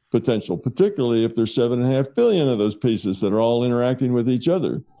huge potential, particularly if there's 7.5 billion of those pieces that are all interacting with each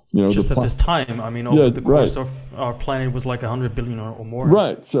other. Just at this time, over the course of our planet was like 100 billion or more.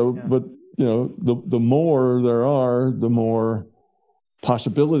 Right. So, but the more there are, the more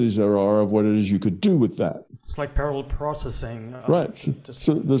possibilities there are of what it is you could do with that. It's like parallel processing. Right.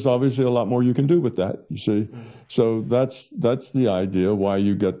 So there's obviously a lot more you can do with that, you see. So that's the idea why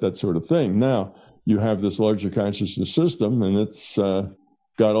you get that sort of thing. Now, you have this larger consciousness system, and it's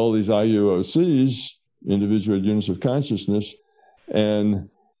got all these IUOCs, individual units of consciousness, and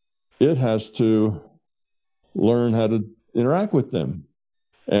it has to learn how to interact with them.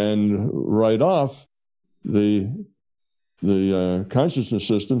 And right off, the the consciousness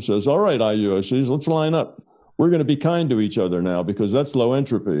system says, all right, IUOCs, let's line up. We're going to be kind to each other now because that's low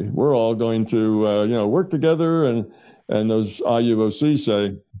entropy. We're all going to, work together. And those IUOCs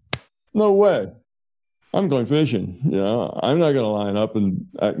say, no way. I'm going fishing. I'm not going to line up and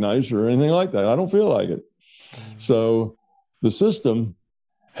act nice or anything like that. I don't feel like it. So the system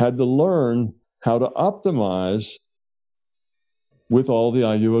had to learn how to optimize with all the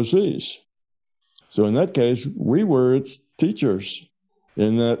IUOCs. So in that case, we were its teachers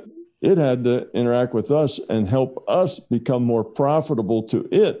in that it had to interact with us and help us become more profitable to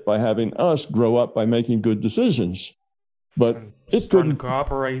it by having us grow up by making good decisions. But it couldn't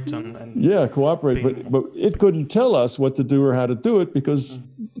cooperate and cooperate. But it couldn't tell us what to do or how to do it because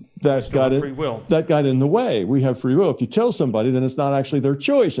that got in the way. We have free will. If you tell somebody, then it's not actually their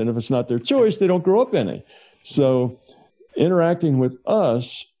choice, and if it's not their choice, they don't grow up any. So, interacting with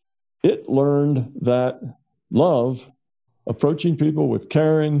us, it learned that love, approaching people with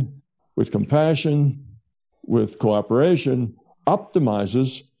caring, with compassion, with cooperation,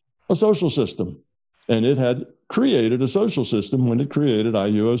 optimizes a social system, and it had created a social system when it created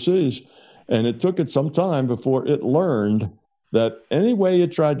IUOCs. And it took it some time before it learned that any way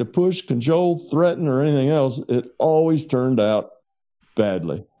it tried to push, cajole, threaten, or anything else, it always turned out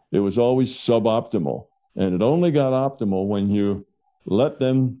badly. It was always suboptimal. And it only got optimal when you let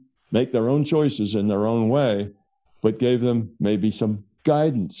them make their own choices in their own way, but gave them maybe some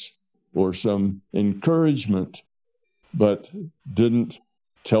guidance or some encouragement, but didn't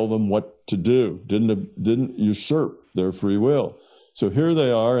tell them what to do, didn't usurp their free will. So here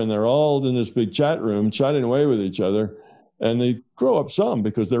they are, and they're all in this big chat room chatting away with each other, and they grow up some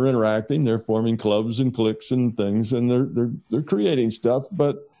because they're interacting, they're forming clubs and cliques and things, and they're creating stuff,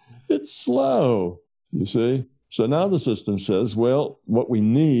 but it's slow, you see. So now the system says, well, what we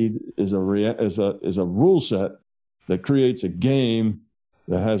need is a rule set that creates a game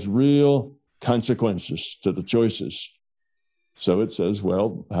that has real consequences to the choices. So it says,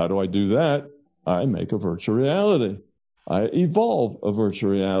 well, how do I do that? I make a virtual reality. I evolve a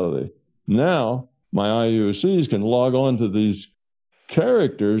virtual reality. Now, my IUOCs can log on to these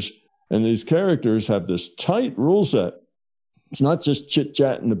characters, and these characters have this tight rule set. It's not just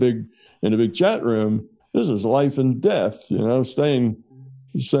chit-chat in a big chat room. This is life and death, staying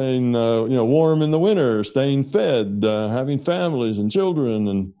warm in the winter, staying fed, having families and children.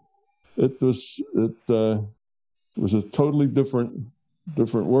 And it was a totally different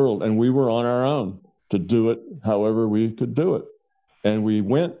world. And we were on our own to do it however we could do it. And we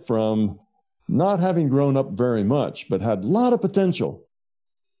went from not having grown up very much, but had a lot of potential.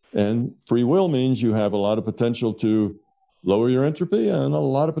 And free will means you have a lot of potential to lower your entropy and a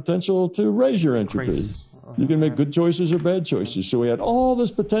lot of potential to raise your entropy. You can make good choices or bad choices. So we had all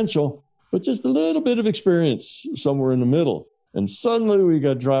this potential, but just a little bit of experience somewhere in the middle. And suddenly we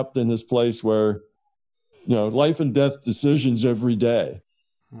got dropped in this place where, life and death decisions every day,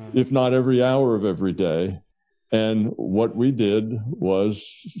 if not every hour of every day. And what we did was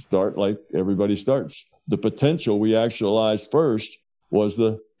start like everybody starts. The potential we actualized first was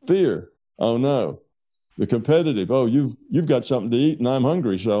the fear. Oh no. The competitive. Oh, you've got something to eat and I'm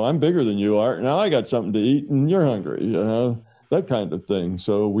hungry, so I'm bigger than you are. Now I got something to eat and you're hungry, that kind of thing.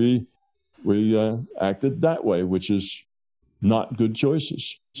 So we acted that way, which is not good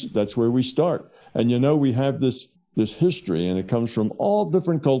choices. That's where we start. And we have this history, and it comes from all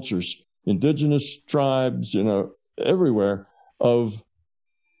different cultures, indigenous tribes, everywhere, of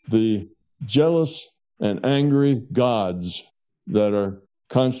the jealous and angry gods that are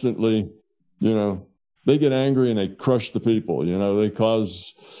constantly, they get angry and they crush the people, they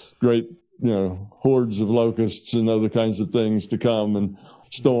cause great, hordes of locusts and other kinds of things to come, and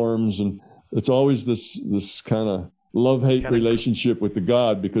storms. And it's always this kind of love-hate relationship with the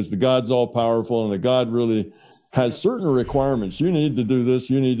God, because the God's all powerful and the God really has certain requirements. You need to do this,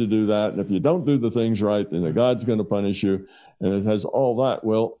 you need to do that. And if you don't do the things right, then the God's going to punish you. And it has all that.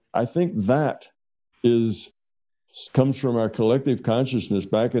 Well, I think that comes from our collective consciousness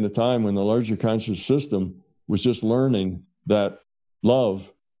back in a time when the larger conscious system was just learning that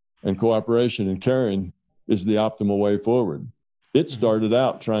love and cooperation and caring is the optimal way forward. It started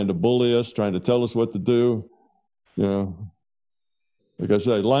out trying to bully us, trying to tell us what to do. Like I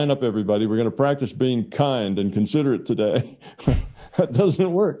say, line up everybody. We're going to practice being kind and considerate today. That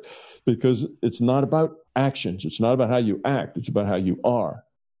doesn't work, because it's not about actions. It's not about how you act. It's about how you are.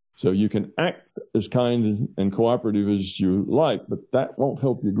 So you can act as kind and cooperative as you like, but that won't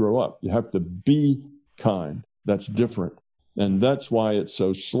help you grow up. You have to be kind. That's different. And that's why it's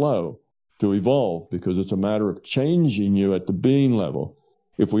so slow to evolve, because it's a matter of changing you at the being level.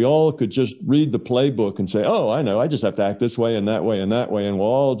 If we all could just read the playbook and say, oh, I know, I just have to act this way and that way and that way, and we'll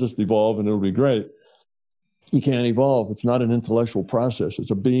all just evolve and it'll be great. You can't evolve. It's not an intellectual process.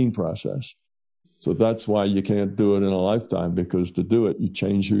 It's a being process. So that's why you can't do it in a lifetime, because to do it, you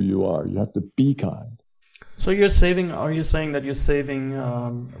change who you are. You have to be kind. So are you saying that you're saving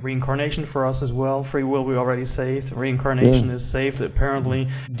reincarnation for us as well? Free will we already saved. Reincarnation is saved, apparently.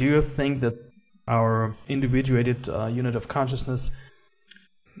 Do you think that our individuated unit of consciousness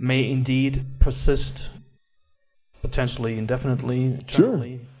may indeed persist potentially indefinitely,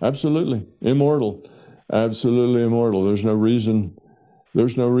 eternally? Sure, absolutely. Immortal. Absolutely immortal. There's no reason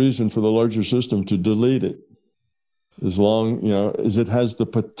for the larger system to delete it. As long, as it has the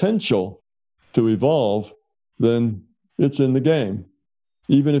potential to evolve, then it's in the game.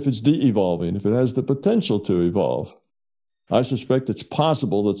 Even if it's de-evolving, if it has the potential to evolve. I suspect it's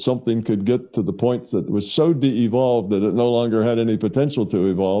possible that something could get to the point that it was so de-evolved that it no longer had any potential to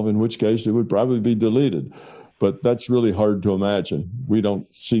evolve, in which case it would probably be deleted. But that's really hard to imagine. We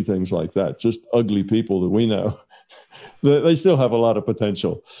don't see things like that. Just ugly people that we know. They still have a lot of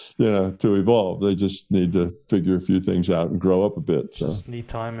potential, to evolve. They just need to figure a few things out and grow up a bit. So. Just need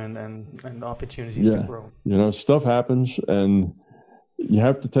time and opportunities to grow. Stuff happens, and you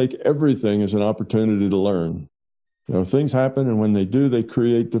have to take everything as an opportunity to learn. Things happen, and when they do, they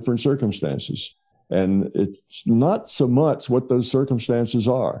create different circumstances. And it's not so much what those circumstances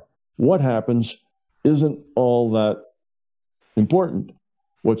are. What happens isn't all that important.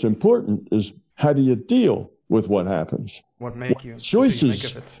 What's important is, how do you deal with what happens? What make you? Choices. What do you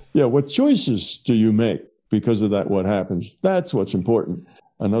make of it? Yeah, what choices do you make because of that? What happens? That's what's important.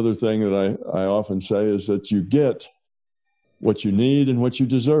 Another thing that I often say is that you get what you need and what you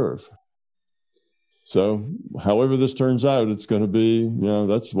deserve. So however this turns out, it's going to be,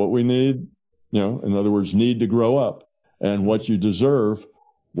 that's what we need, in other words, need to grow up, and what you deserve,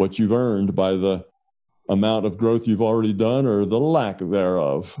 what you've earned by the amount of growth you've already done or the lack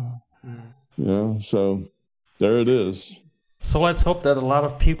thereof. So there it is. So let's hope that a lot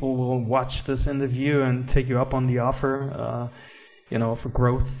of people will watch this interview and take you up on the offer, for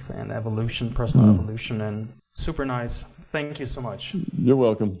growth and evolution, personal evolution, and super nice. Thank you so much. You're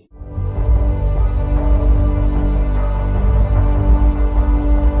welcome.